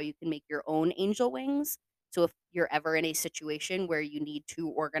diagram of how you can make your own angel wings. So if you're ever in a situation where you need to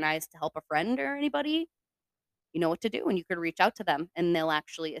organize to help a friend or anybody, you know what to do and you can reach out to them and they'll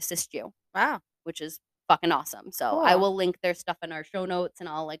actually assist you, Wow. which is fucking awesome. So I Cool. will link their stuff in our show notes and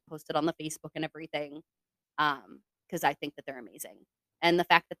I'll like post it on the Facebook and everything. Because I think that they're amazing. And the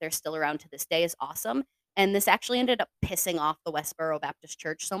fact that they're still around to this day is awesome. And this actually ended up pissing off the Westboro Baptist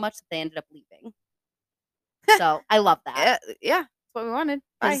Church so much that they ended up leaving. So I love that. Yeah, that's what we wanted.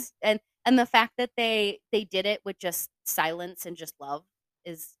 Bye. And the fact that they did it with just silence and just love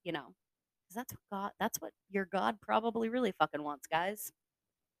is, because that's what your God probably really fucking wants, guys.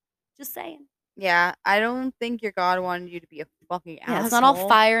 Just saying. Yeah, I don't think your God wanted you to be a fucking Yeah, it's not all asshole.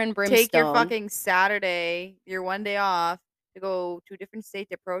 fire and Take your brimstone. fucking Saturday, your one day off, to go to a different state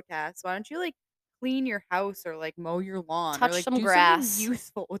to protest. Why don't you like clean your house or like mow your lawn or Touch like some do something grass.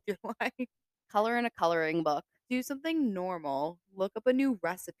 useful with your life? Color in a coloring book. Do something normal. Look up a new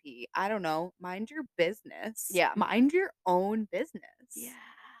recipe. I don't know. Mind your business. Yeah. Mind your own business. Yeah.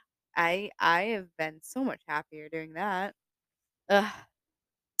 I have been so much happier doing that. Ugh.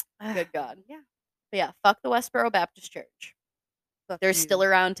 Good God. Yeah. But yeah, fuck the Westboro Baptist Church. Fuck They're you. still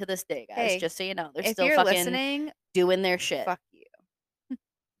around to this day, guys. Hey, just so you know. They're if still you're fucking listening, doing their shit. fuck you.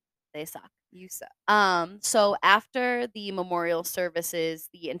 They suck. You suck. So after the memorial services,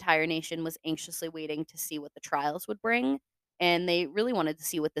 the entire nation was anxiously waiting to see what the trials would bring. And they really wanted to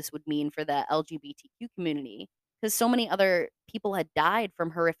see what this would mean for the LGBTQ community. Because so many other people had died from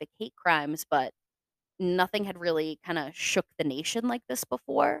horrific hate crimes, but nothing had really kind of shook the nation like this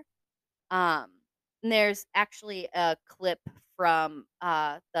before. And there's actually a clip from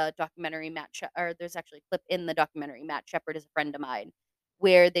the documentary or there's actually a clip in the documentary Matt Shepard is a friend of mine,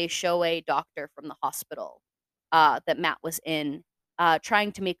 where they show a doctor from the hospital that Matt was in,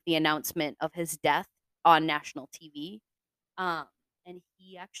 trying to make the announcement of his death on national TV. Um, and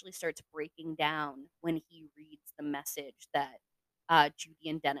he actually starts breaking down when he reads the message that Judy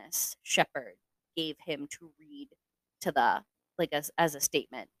and Dennis Shepard gave him to read to the, like, as a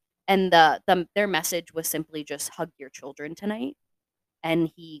statement. And their message was simply just hug your children tonight.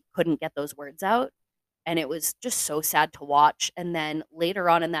 And he couldn't get those words out. And it was just so sad to watch. And then later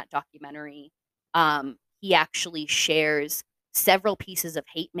on in that documentary, he actually shares several pieces of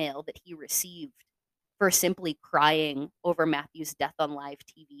hate mail that he received for simply crying over Matthew's death on live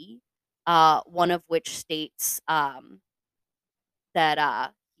TV. One of which states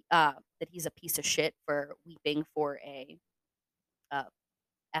that that he's a piece of shit for weeping for a uh,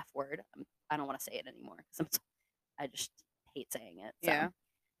 F word. I don't want to say it anymore because I just hate saying it. So, Yeah.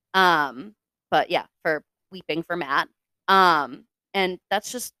 um, but yeah, for weeping for Matt. Um, and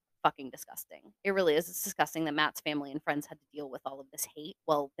that's just fucking disgusting. It really is. It's disgusting that Matt's family and friends had to deal with all of this hate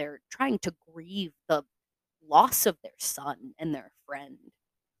while they're trying to grieve the loss of their son and their friend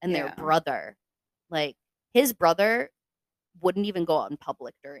and their Yeah. brother. Like, his brother wouldn't even go out in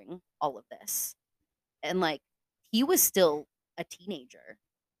public during all of this. And like, he was still a teenager.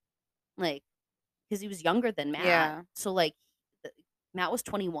 Like, because he was younger than Matt. Yeah. So like, Matt was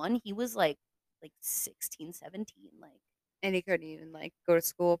 21, he was like 16, 17. Like, And he couldn't even like go to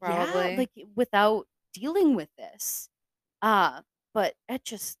school yeah, probably. like without dealing with this. Uh, but it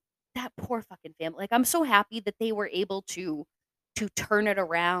just, that poor fucking family. Like, I'm so happy that they were able to turn it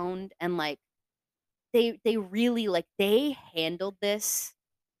around, and like, they really, like, they handled this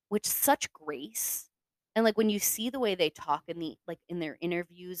with such grace. And like, when you see the way they talk in the, like, in their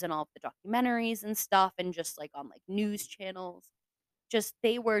interviews and all of the documentaries and stuff, and just like on like news channels, just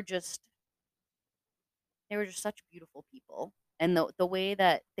they were just such beautiful people. And the way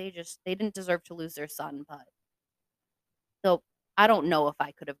that they didn't deserve to lose their son, but though, I don't know if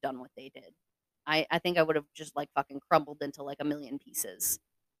I could have done what they did. I think I would have just like fucking crumbled into like a million pieces.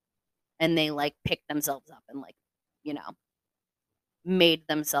 And they like picked themselves up and like, you know, made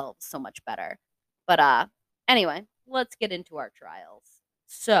themselves so much better. But anyway, let's get into our trials.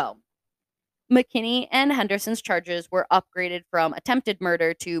 So, McKinney and Henderson's charges were upgraded from attempted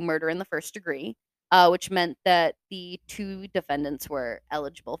murder to murder in the first degree, which meant that the two defendants were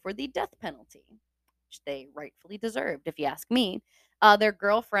eligible for the death penalty, which they rightfully deserved, if you ask me. Their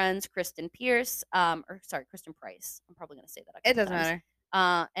girlfriends, Kristen Price, I'm probably going to say that a It couple doesn't times,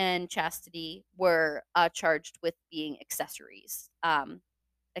 matter. and Chastity were charged with being accessories.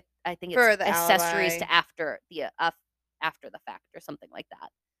 I think it's For the accessories alibi. to after the fact or something like that.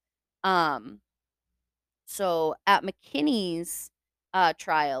 So at McKinney's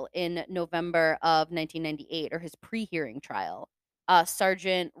trial in November of 1998, or his pre-hearing trial,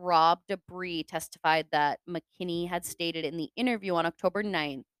 Sergeant Rob Debris testified that McKinney had stated in the interview on October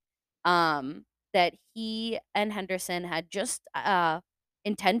 9th, that he and Henderson had just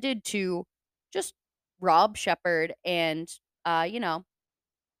intended to just rob Shepard and, you know,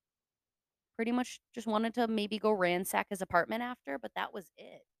 pretty much just wanted to maybe go ransack his apartment after, but that was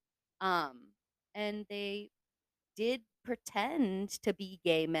it. Um, and they did pretend to be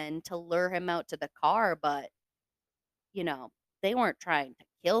gay men to lure him out to the car, but, you know, they weren't trying to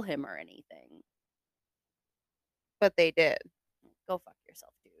kill him or anything. But they did. Go fuck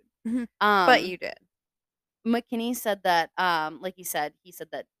yourself, dude. But Um, you did. McKinney said that, like he said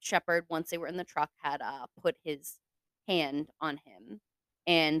that Shepard, once they were in the truck, had put his hand on him,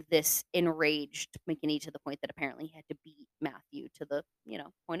 and this enraged McKinney to the point that apparently he had to beat Matthew to the,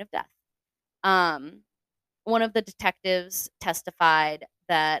 point of death. Um, One of the detectives testified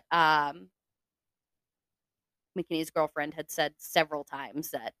that McKinney's girlfriend had said several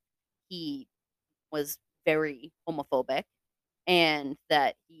times that he was very homophobic, and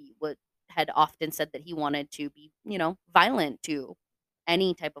that he would had often said that he wanted to be, violent to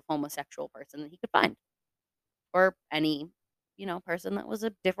any type of homosexual person that he could find, or any, person that was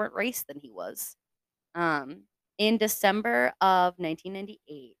a different race than he was. Um, in December of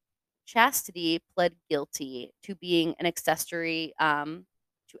 1998, Chastity pled guilty to being an accessory to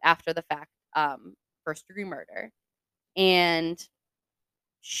after the fact first degree murder. And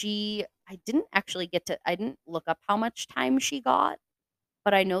I didn't look up how much time she got,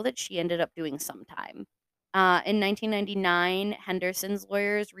 but I know that she ended up doing some time. In 1999, Henderson's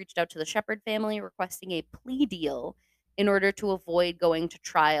lawyers reached out to the Shepard family requesting a plea deal in order to avoid going to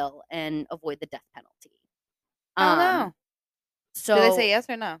trial and avoid the death penalty. Oh Um, no. Did they say so yes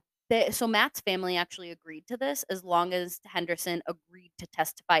or no? So Matt's family actually agreed to this as long as Henderson agreed to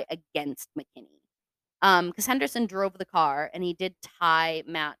testify against McKinney. Because Henderson drove the car and he did tie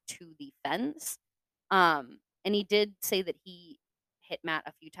Matt to the fence. And he did say that he hit Matt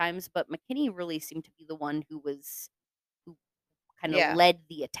a few times, but McKinney really seemed to be the one who kind of Yeah, led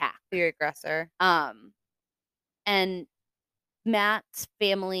the attack. the aggressor. Um, and Matt's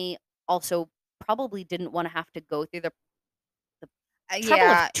family also probably didn't want to have to go through the trouble of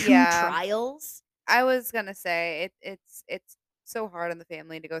Yeah, two yeah. trials. I was gonna say it's so hard on the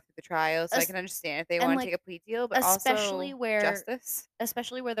family to go through the trial, so I Es- can understand if they and want to like take a plea deal, but especially also where justice.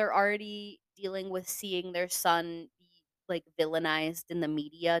 especially where they're already dealing with seeing their son be like villainized in the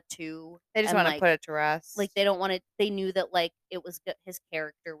media too, They just and want to put it to like rest. they don't want to, they knew that like his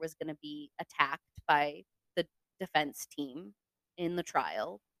character was going to be attacked by the defense team in the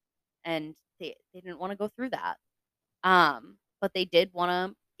trial, and they didn't want to go through that. But they did want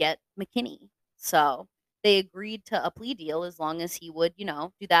to get McKinney. So they agreed to a plea deal as long as he would, do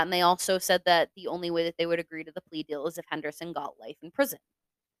that. And they also said that the only way that they would agree to the plea deal is if Henderson got life in prison.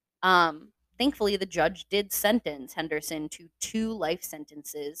 Thankfully, the judge did sentence Henderson to 2 life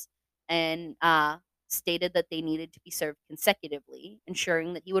sentences and stated that they needed to be served consecutively,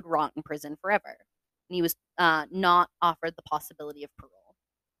 ensuring that he would rot in prison forever. And he was not offered the possibility of parole,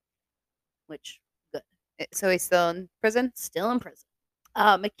 which, good. So he's still in prison? Still in prison.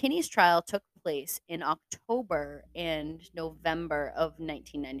 McKinney's trial took place in October and November of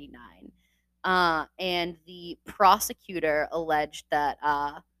 1999. And the prosecutor alleged that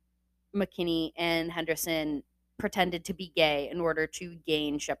McKinney and Henderson pretended to be gay in order to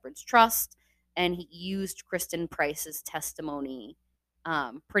gain Shepard's trust. And he used Kristen Price's testimony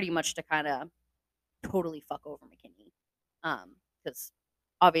pretty much to kind of totally fuck over McKinney. Because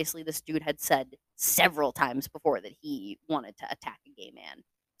obviously this dude had said several times before that he wanted to attack a gay man.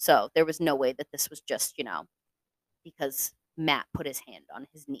 So there was no way that this was just, because Matt put his hand on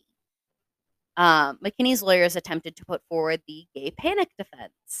his knee. McKinney's lawyers attempted to put forward the gay panic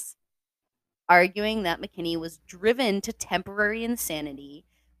defense, arguing that McKinney was driven to temporary insanity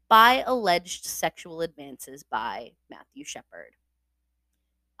by alleged sexual advances by Matthew Shepard.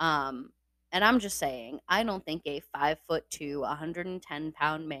 Um, and I'm just saying, I don't think a 5'2",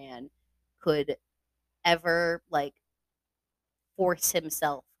 110-pound man could ever like force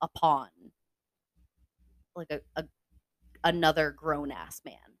himself upon like another grown ass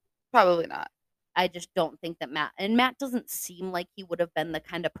man. Probably not. I just don't think that Matt doesn't seem like he would have been the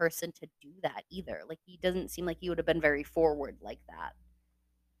kind of person to do that either. Like he doesn't seem like he would have been very forward like that.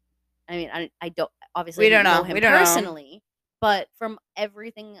 I mean, I don't obviously I We don't didn't know know. him We don't know. personally, but from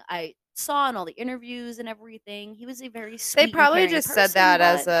everything I saw and all the interviews and everything, he was a very They sweet and probably caring just said person. that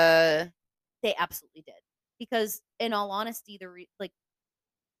as But a they absolutely did, because in all honesty, like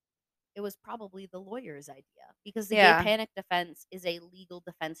it was probably the lawyer's idea, because the gay yeah. panic defense is a legal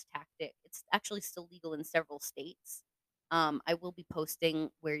defense tactic. It's actually still legal in several states. I will be posting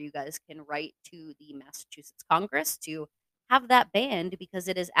where you guys can write to the Massachusetts Congress to have that banned, because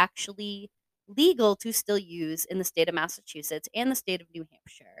it is actually legal to still use in the state of Massachusetts and the state of New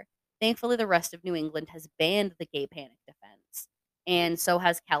Hampshire. Thankfully, the rest of New England has banned the gay panic defense, and so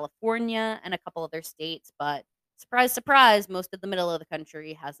has California and a couple other states, but surprise, surprise, most of the middle of the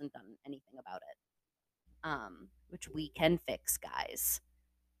country hasn't done anything about it, which we can fix, guys.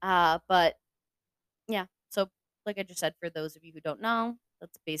 But yeah, so like I just said, for those of you who don't know,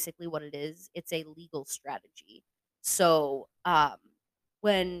 that's basically what it is. It's a legal strategy. So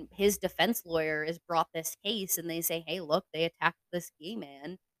when his defense lawyer is brought this case and they say, hey, look, they attacked this gay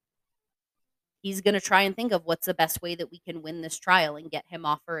man, he's going to try and think of what's the best way that we can win this trial and get him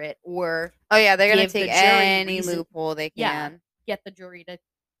off for it, or Oh yeah, they're gonna give take the jury any reason. loophole they Yeah, can. get the jury to,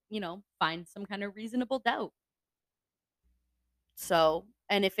 find some kind of reasonable doubt. So,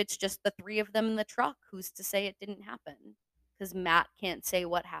 and if it's just the three of them in the truck, who's to say it didn't happen? Because Matt can't say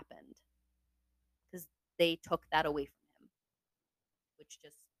what happened, because they took that away from him, which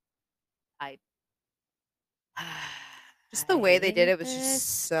just, I, Just the I way they did hate it was just this.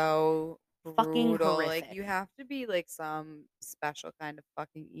 so Fucking brutal. Like horrific. you have to be like some special kind of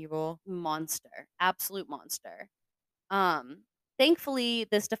fucking evil. Monster. Absolute monster. Um, Thankfully,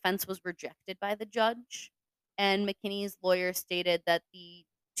 this defense was rejected by the judge, and McKinney's lawyer stated that the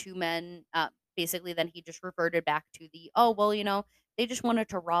 2 men, basically, then he just reverted back to the, oh, well, they just wanted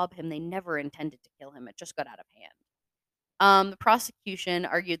to rob him. They never intended to kill him. It just got out of hand. The prosecution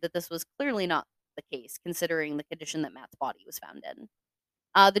argued that this was clearly not the case, considering the condition that Matt's body was found in.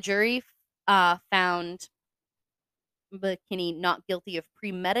 The jury found McKinney not guilty of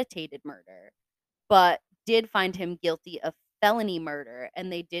premeditated murder, but did find him guilty of felony murder,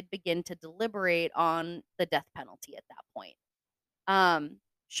 and they did begin to deliberate on the death penalty at that point.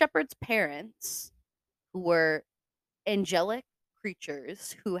 Shepard's parents, who were angelic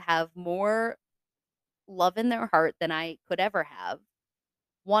creatures who have more love in their heart than I could ever have,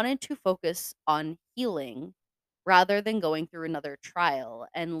 wanted to focus on healing rather than going through another trial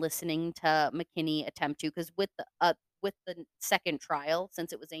and listening to McKinney attempt to, because with the second trial,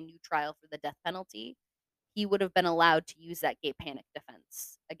 since it was a new trial for the death penalty, he would have been allowed to use that gay panic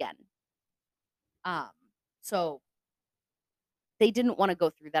defense again. Um, so they didn't want to go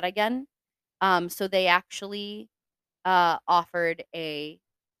through that again. So they actually offered a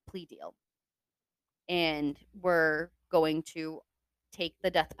plea deal and were going to take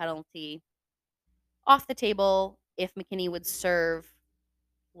the death penalty off the table if McKinney would serve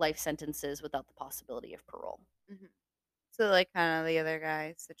life sentences without the possibility of parole. Mhm. So, like, kinda the other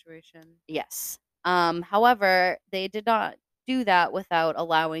guy's situation. Yes. However, they did not do that without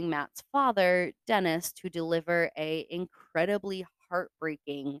allowing Matt's father, Dennis, to deliver a incredibly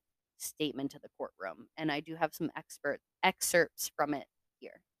heartbreaking statement to the courtroom. And I do have some expert excerpts from it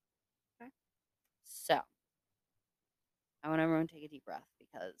here. Okay. So I want everyone to take a deep breath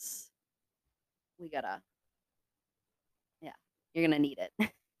because we gotta, yeah, you're gonna need it.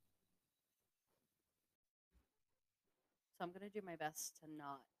 So I'm gonna do my best to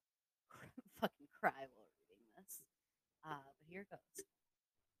not fucking cry while reading this. But here it goes.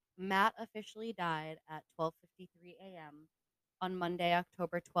 Matt officially died at 12:53 a.m. on Monday,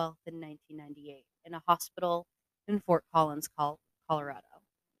 October 12th in 1998 in a hospital in Fort Collins, Colorado.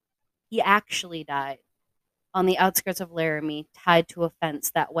 He actually died on the outskirts of Laramie, tied to a fence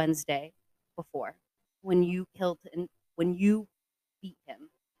that Wednesday before when you beat him.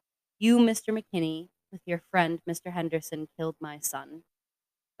 You, Mr. McKinney, with your friend, Mr. Henderson, killed my son.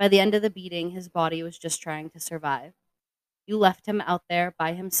 By the end of the beating, his body was just trying to survive. You left him out there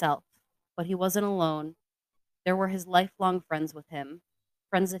by himself, but he wasn't alone. There were his lifelong friends with him,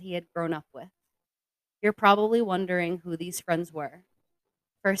 friends that he had grown up with. You're probably wondering who these friends were.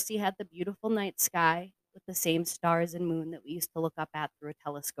 First, he had the beautiful night sky with the same stars and moon that we used to look up at through a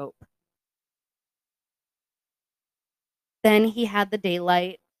telescope. Then he had the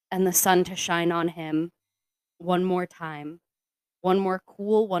daylight and the sun to shine on him one more time, one more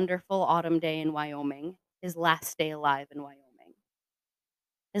cool, wonderful autumn day in Wyoming, his last day alive in Wyoming.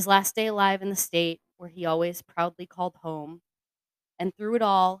 His last day alive in the state where he always proudly called home. And through it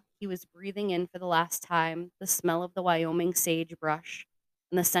all, he was breathing in for the last time the smell of the Wyoming sagebrush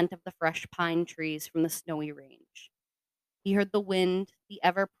and the scent of the fresh pine trees from the snowy range. He heard the wind, the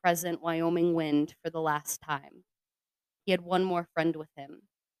ever present Wyoming wind, for the last time. He had one more friend with him,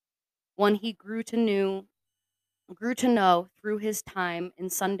 one he grew to know through his time in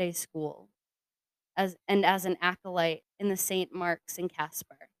Sunday school as an acolyte in the St. Mark's in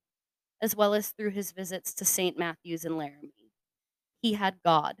Casper, as well as through his visits to St. Matthew's in Laramie. He had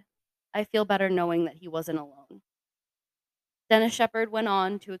God. I feel better knowing that he wasn't alone. Dennis Shepard went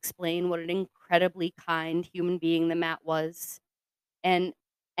on to explain what an incredibly kind human being the Matt was, and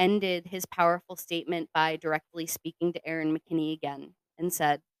ended his powerful statement by directly speaking to Aaron McKinney again and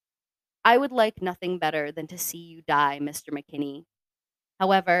said, I would like nothing better than to see you die, Mr. McKinney.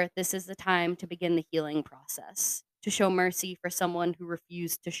 However, this is the time to begin the healing process, to show mercy for someone who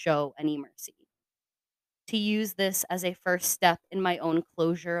refused to show any mercy. To use this as a first step in my own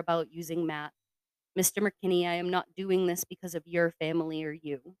closure about using Matt. Mr. McKinney, I am not doing this because of your family or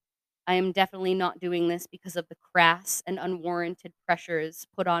you. I am definitely not doing this because of the crass and unwarranted pressures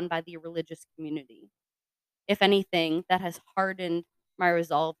put on by the religious community. If anything, that has hardened my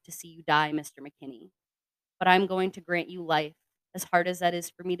resolve to see you die, Mr. McKinney. But I'm going to grant you life, as hard as that is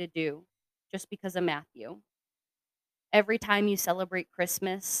for me to do, just because of Matthew. Every time you celebrate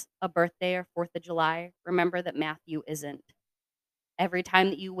Christmas, a birthday, or 4th of July, remember that Matthew isn't. Every time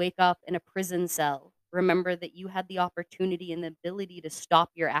that you wake up in a prison cell, remember that you had the opportunity and the ability to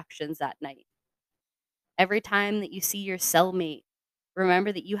stop your actions that night. Every time that you see your cellmate,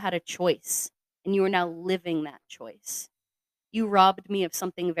 remember that you had a choice and you are now living that choice. You robbed me of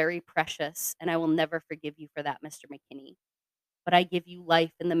something very precious, and I will never forgive you for that, Mr. McKinney. But I give you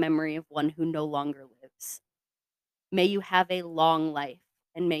life in the memory of one who no longer lives. May you have a long life,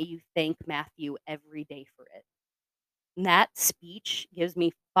 and may you thank Matthew every day for it. And that speech gives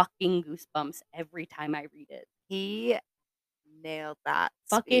me fucking goosebumps every time I read it. He nailed that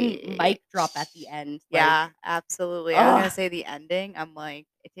Fucking mic drop at the speech. end. Yeah, Like, absolutely. I was gonna ugh, say the ending. I'm like,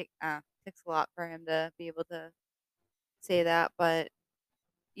 takes a lot for him to be able to say that, but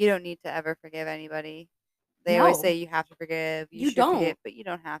you don't need to ever forgive anybody. They always say no, you have to forgive, you you should forgive, don't. but you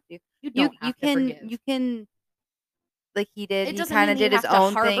don't have to. You You don't you have to can forgive. you can like he did. It He doesn't kind mean of that you did his have to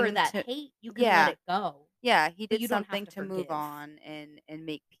own harbor thing that to, hate. You can let yeah, it go, yeah. He but did you don't have something to to move forgive. on and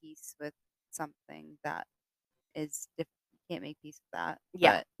make peace with something that is different. You can't make peace with that,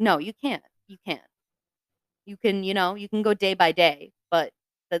 Yeah. but No, you can't. You can't. You can, you can go day by day, but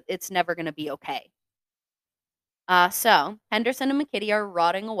it's never going to be okay. So Henderson and McKitty are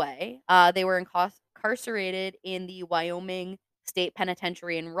rotting away. They were incarcerated in the Wyoming State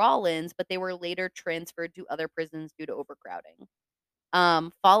Penitentiary in Rawlins, but they were later transferred to other prisons due to overcrowding.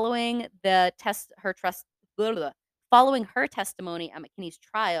 Following the test, her trust, blah, blah, blah. Following her testimony at McKinney's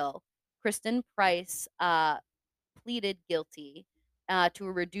trial, Kristen Price pleaded guilty to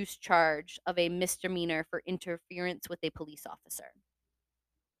a reduced charge of a misdemeanor for interference with a police officer.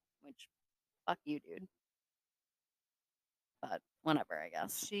 Which, fuck you, dude. But whatever, I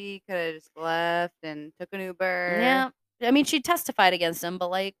guess. she could have just left and took an Uber. Yeah. I mean, she testified against him, but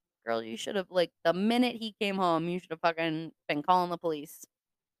like, girl, you should have like the minute he came home, you should have fucking been calling the police.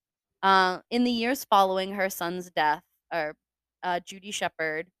 In the years following her son's death, or Judy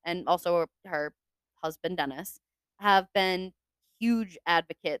Shepard and also her husband Dennis have been huge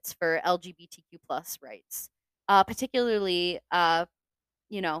advocates for LGBTQ plus rights, particularly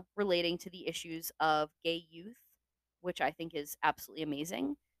relating to the issues of gay youth, which I think is absolutely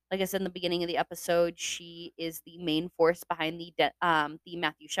amazing. Like I said in the beginning of the episode, she is the main force behind the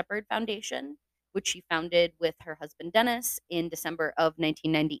Matthew Shepard Foundation, which she founded with her husband Dennis in December of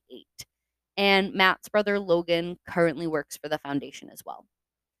 1998. And Matt's brother Logan currently works for the foundation as well.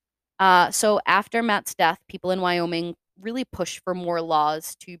 So after Matt's death, people in Wyoming really pushed for more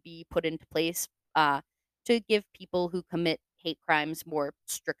laws to be put into place to give people who commit hate crimes more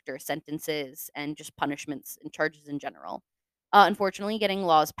stricter sentences and just punishments and charges in general. Unfortunately, getting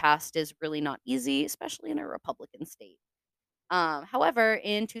laws passed is really not easy, especially in a Republican state. However,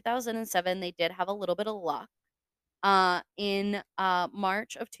 in 2007, they did have a little bit of luck. In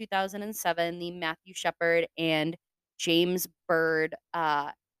March of 2007, the Matthew Shepard and James Byrd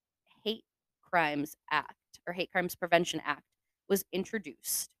Hate Crimes Act or Hate Crimes Prevention Act was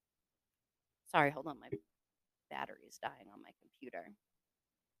introduced. Sorry, hold on, my battery is dying on my computer.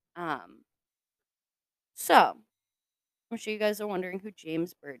 So I'm sure you guys are wondering who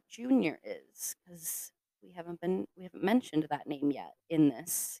James Byrd Jr. is because we haven't mentioned that name yet in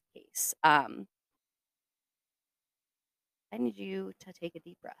this case. I need you to take a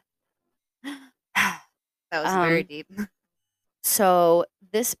deep breath. That was very um, deep. So,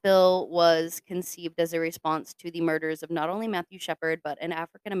 this bill was conceived as a response to the murders of not only Matthew Shepard, but an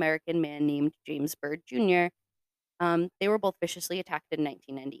African American man named James Byrd Jr. They were both viciously attacked in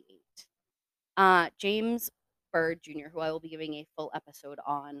 1998. James Byrd Jr., who I will be giving a full episode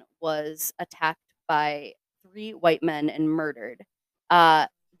on, was attacked by three white men and murdered. Uh,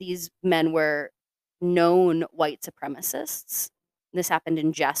 these men were known white supremacists. This happened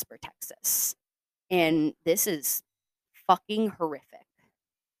in Jasper, Texas. And this is fucking horrific.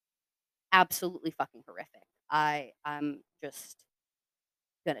 Absolutely fucking horrific. I'm just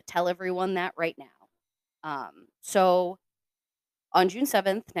gonna tell everyone that right now. So on June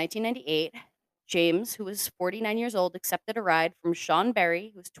 7th, 1998, James, who was 49 years old, accepted a ride from Sean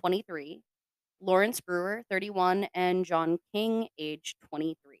Berry, who was 23, Lawrence Brewer, 31, and John King, age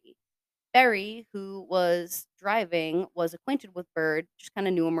 23. Berry, who was driving, was acquainted with Bird, just kind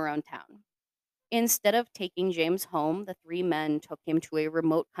of knew him around town. Instead of taking James home, the three men took him to a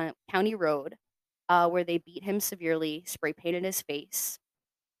remote county road where they beat him severely, spray painted his face,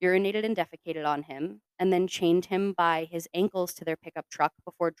 urinated and defecated on him, and then chained him by his ankles to their pickup truck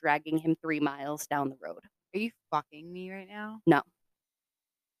before dragging him 3 miles down the road. Are you fucking me right now? No.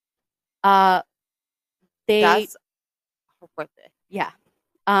 Uh, they, That's horrific. yeah.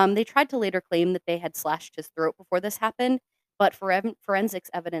 They tried to later claim that they had slashed his throat before this happened, but forensics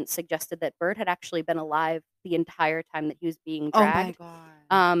evidence suggested that Bird had actually been alive the entire time that he was being Oh my dragged.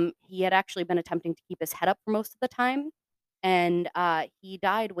 god. He had actually been attempting to keep his head up for most of the time, and he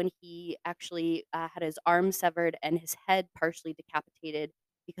died when he actually had his arm severed and his head partially decapitated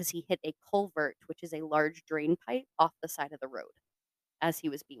because he hit a culvert, which is a large drain pipe, off the side of the road as he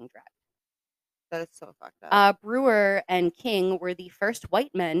was being dragged. That is so fucked up. Brewer and King were the first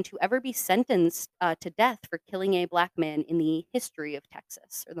white men to ever be sentenced to death for killing a black man in the history of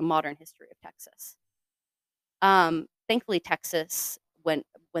Texas, or the modern history of Texas. Thankfully, Texas, when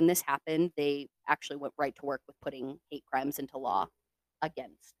this happened, they actually went right to work with putting hate crimes into law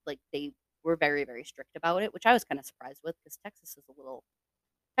against. Like they were very, very strict about it, which I was kind of surprised with because Texas is a little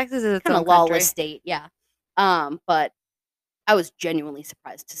Texas is its kind own of lawless country. state, yeah. But I was genuinely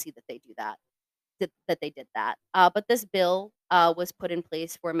surprised to see that they do that. That they did that. But this bill was put in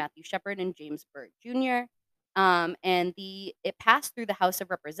place for Matthew Shepard and James Byrd Jr. And it passed through the House of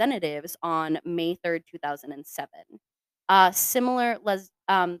Representatives on May 3rd, 2007.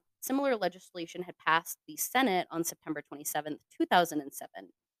 Similar legislation had passed the Senate on September 27th, 2007.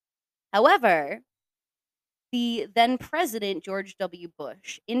 However, the then president George W.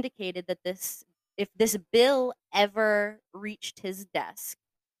 Bush indicated that if this bill ever reached his desk,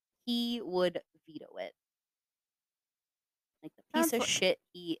 he would veto it. Like the piece Sounds of like shit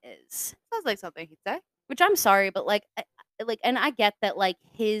he is. sounds like something he'd say. Which I'm sorry, but and I get that like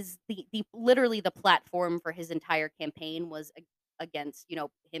the literally the platform for his entire campaign was against,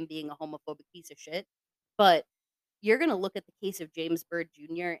 him being a homophobic piece of shit. But you're gonna look at the case of James Byrd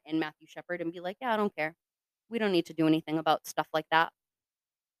Jr. and Matthew Shepard and be like, yeah, I don't care. We don't need to do anything about stuff like that.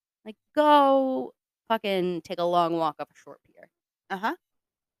 Like, go fucking take a long walk up a short pier. Uh-huh.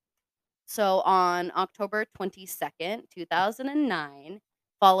 So on October 22nd, 2009,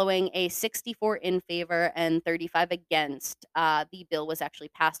 following a 64 in favor and 35 against, the bill was actually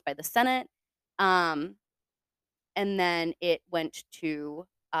passed by the Senate. And then it went to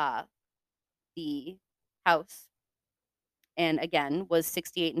the House and again was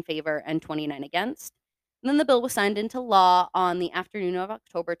 68 in favor and 29 against. And then the bill was signed into law on the afternoon of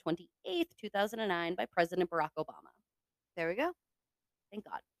October 28th, 2009 by President Barack Obama. There we go. Thank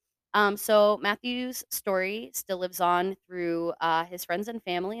God. So Matthew's story still lives on through his friends and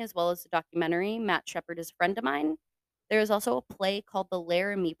family, as well as the documentary Matt Shepard is a Friend of Mine. There is also a play called The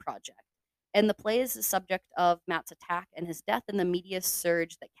Laramie Project. And the play is the subject of Matt's attack and his death and the media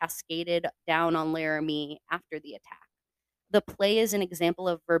surge that cascaded down on Laramie after the attack. The play is an example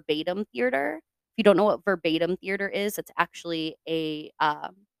of verbatim theater. If you don't know what verbatim theater is, it's actually a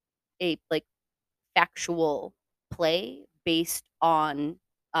like factual play based on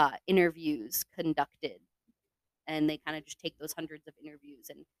interviews conducted, and they kind of just take those hundreds of interviews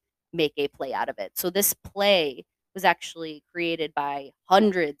and make a play out of it. So this play was actually created by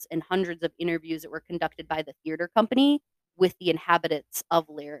hundreds and hundreds of interviews that were conducted by the theater company with the inhabitants of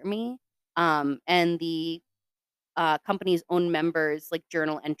Laramie, and the company's own members, like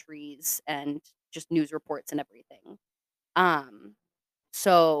journal entries and just news reports and everything.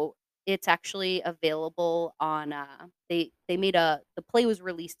 So it's actually available on they made the play was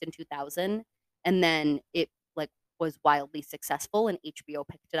released in 2000, and then it like was wildly successful, and HBO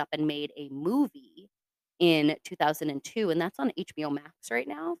picked it up and made a movie in 2002, and that's on HBO Max right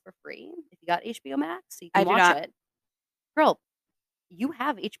now for free. If you got HBO Max, so you I can do watch not. it. Girl, you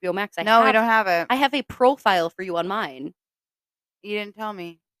have HBO Max. No, we don't have it. I have a profile for you on mine. You didn't tell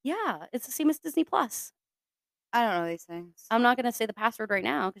me. Yeah, it's the same as Disney Plus. I don't know these things. I'm not gonna say the password right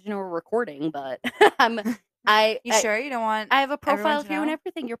now because we're recording, but I'm You sure you don't want I have a everyone profile to for you and know?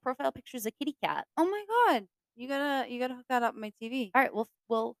 everything. Your profile picture is a kitty cat. Oh my god. You gotta hook that up on my TV. All right,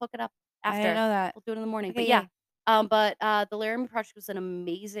 we'll hook it up I didn't after. know that. We'll do it in the morning. Okay, But yeah, yay. the Laramie Project was an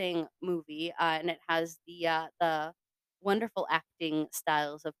amazing movie, and it has the wonderful acting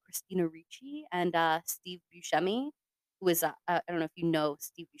styles of Christina Ricci and Steve Buscemi, who is I don't know if you know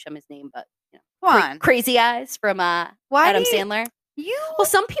Steve Buscemi's name, but Come on. Crazy Eyes from Why Adam do you Sandler. you Well,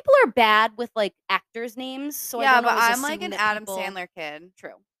 some people are bad with like actors' names, so I Yeah, don't but always I'm like assume an that Adam people. Sandler kid.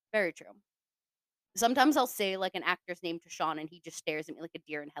 True, very true. Sometimes I'll say like an actor's name to Sean, and he just stares at me like a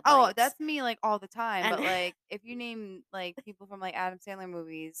deer in Oh, headlights. that's me like all the time. And But like if you name like people from like Adam Sandler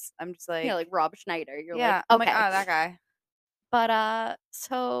movies, I'm just yeah, like, like Rob Schneider. You're like, yeah, I'm like, okay. oh, that guy. But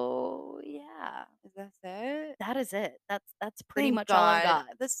so yeah, Is that it? that is it. That's pretty Thank much all I've God.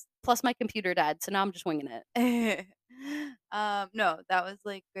 got. Plus my computer died, so now I'm just winging it. No, that was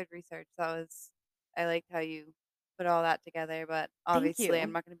like good research. I liked how you put all that together, but Thank obviously I'm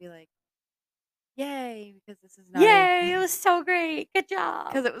you. not gonna be like, yay, because this is not a Yay! It was so great. Good job.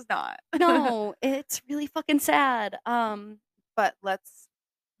 because it was not. No, it's really fucking sad. But I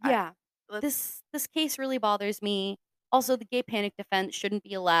Yeah. let's This case really bothers me. Also, the gay panic defense shouldn't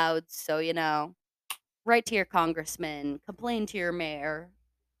be allowed, so write to your congressman, complain to your mayor,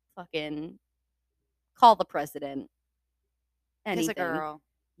 fucking call the president, kiss a anything. girl.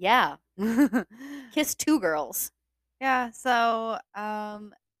 Yeah. Kiss two girls. Yeah, so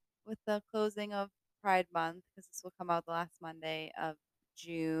with the closing of Pride Month, because this will come out the last Monday of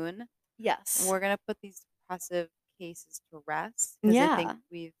June, Yes. we're gonna put these oppressive cases to rest because I think Yeah.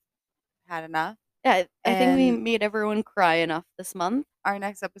 we've had enough. Yeah, I think we And made everyone cry enough this month. our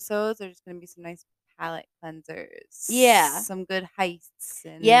next episodes are just gonna be some nice palate cleansers. Yeah. Some good heists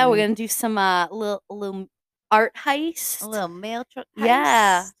and Yeah, we're gonna do some little art heist. a little mail truck heist.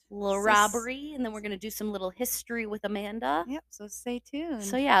 Yeah, a little So robbery, and then we're gonna do some little history with Amanda. Yep, so stay tuned.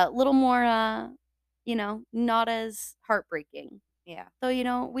 So yeah, a little more, not as heartbreaking. Yeah.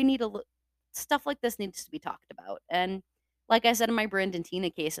 So we need stuff like this needs to be talked about. And like I said in my Brandon Tina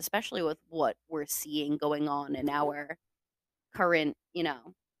case, especially with what we're seeing going on in our current,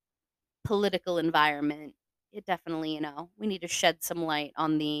 political environment, it definitely, we need to shed some light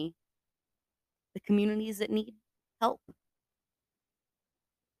on the communities that need help.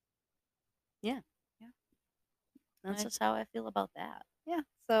 Yeah, Yeah. that's I, just how I feel about that. yeah.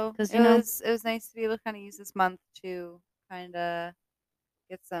 So Because, it was nice to be able to kind of use this month to kind of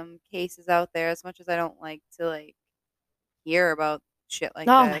get some cases out there. As much as I don't like to like hear about shit like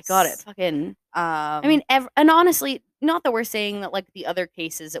oh my God, it this. fucking, I Um. mean, and honestly, not that we're saying that like the other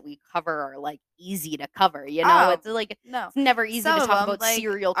cases that we cover are like easy to cover, Oh It's like, no, it's never easy some to of talk them about like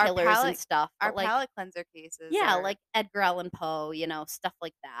serial killers and stuff, our but like, palate cleanser cases yeah, are like Edgar Allan Poe, stuff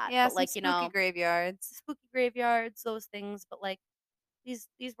like that. yeah But some like, spooky graveyards. spooky graveyards, those things. But like, these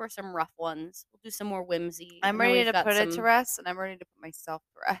were some rough ones. We'll do some more whimsy, I'm and then ready we've to got put it to some. rest, and I'm ready to put myself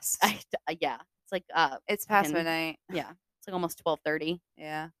to rest. Yeah, it's like It's past fucking midnight. yeah, it's like almost 12:30.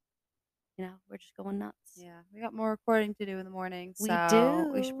 Yeah, We're just going nuts. yeah. We got more recording to do in the morning, We so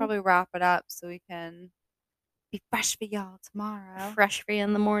we should do. probably wrap it up so we can be fresh for y'all tomorrow. Fresh for you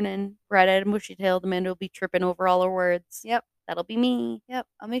in the morning. Bright-eyed and bushy-tailed Amanda will be tripping over all her words. Yep, That'll be me. yep.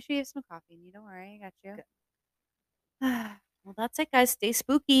 I'll make sure you have some coffee. You don't worry, I got Good. you. Well, that's it, guys. Stay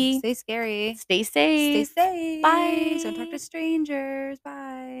spooky. Stay scary. Stay Stay safe. safe. Don't talk Bye. to strangers.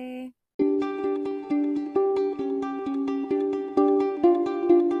 Bye.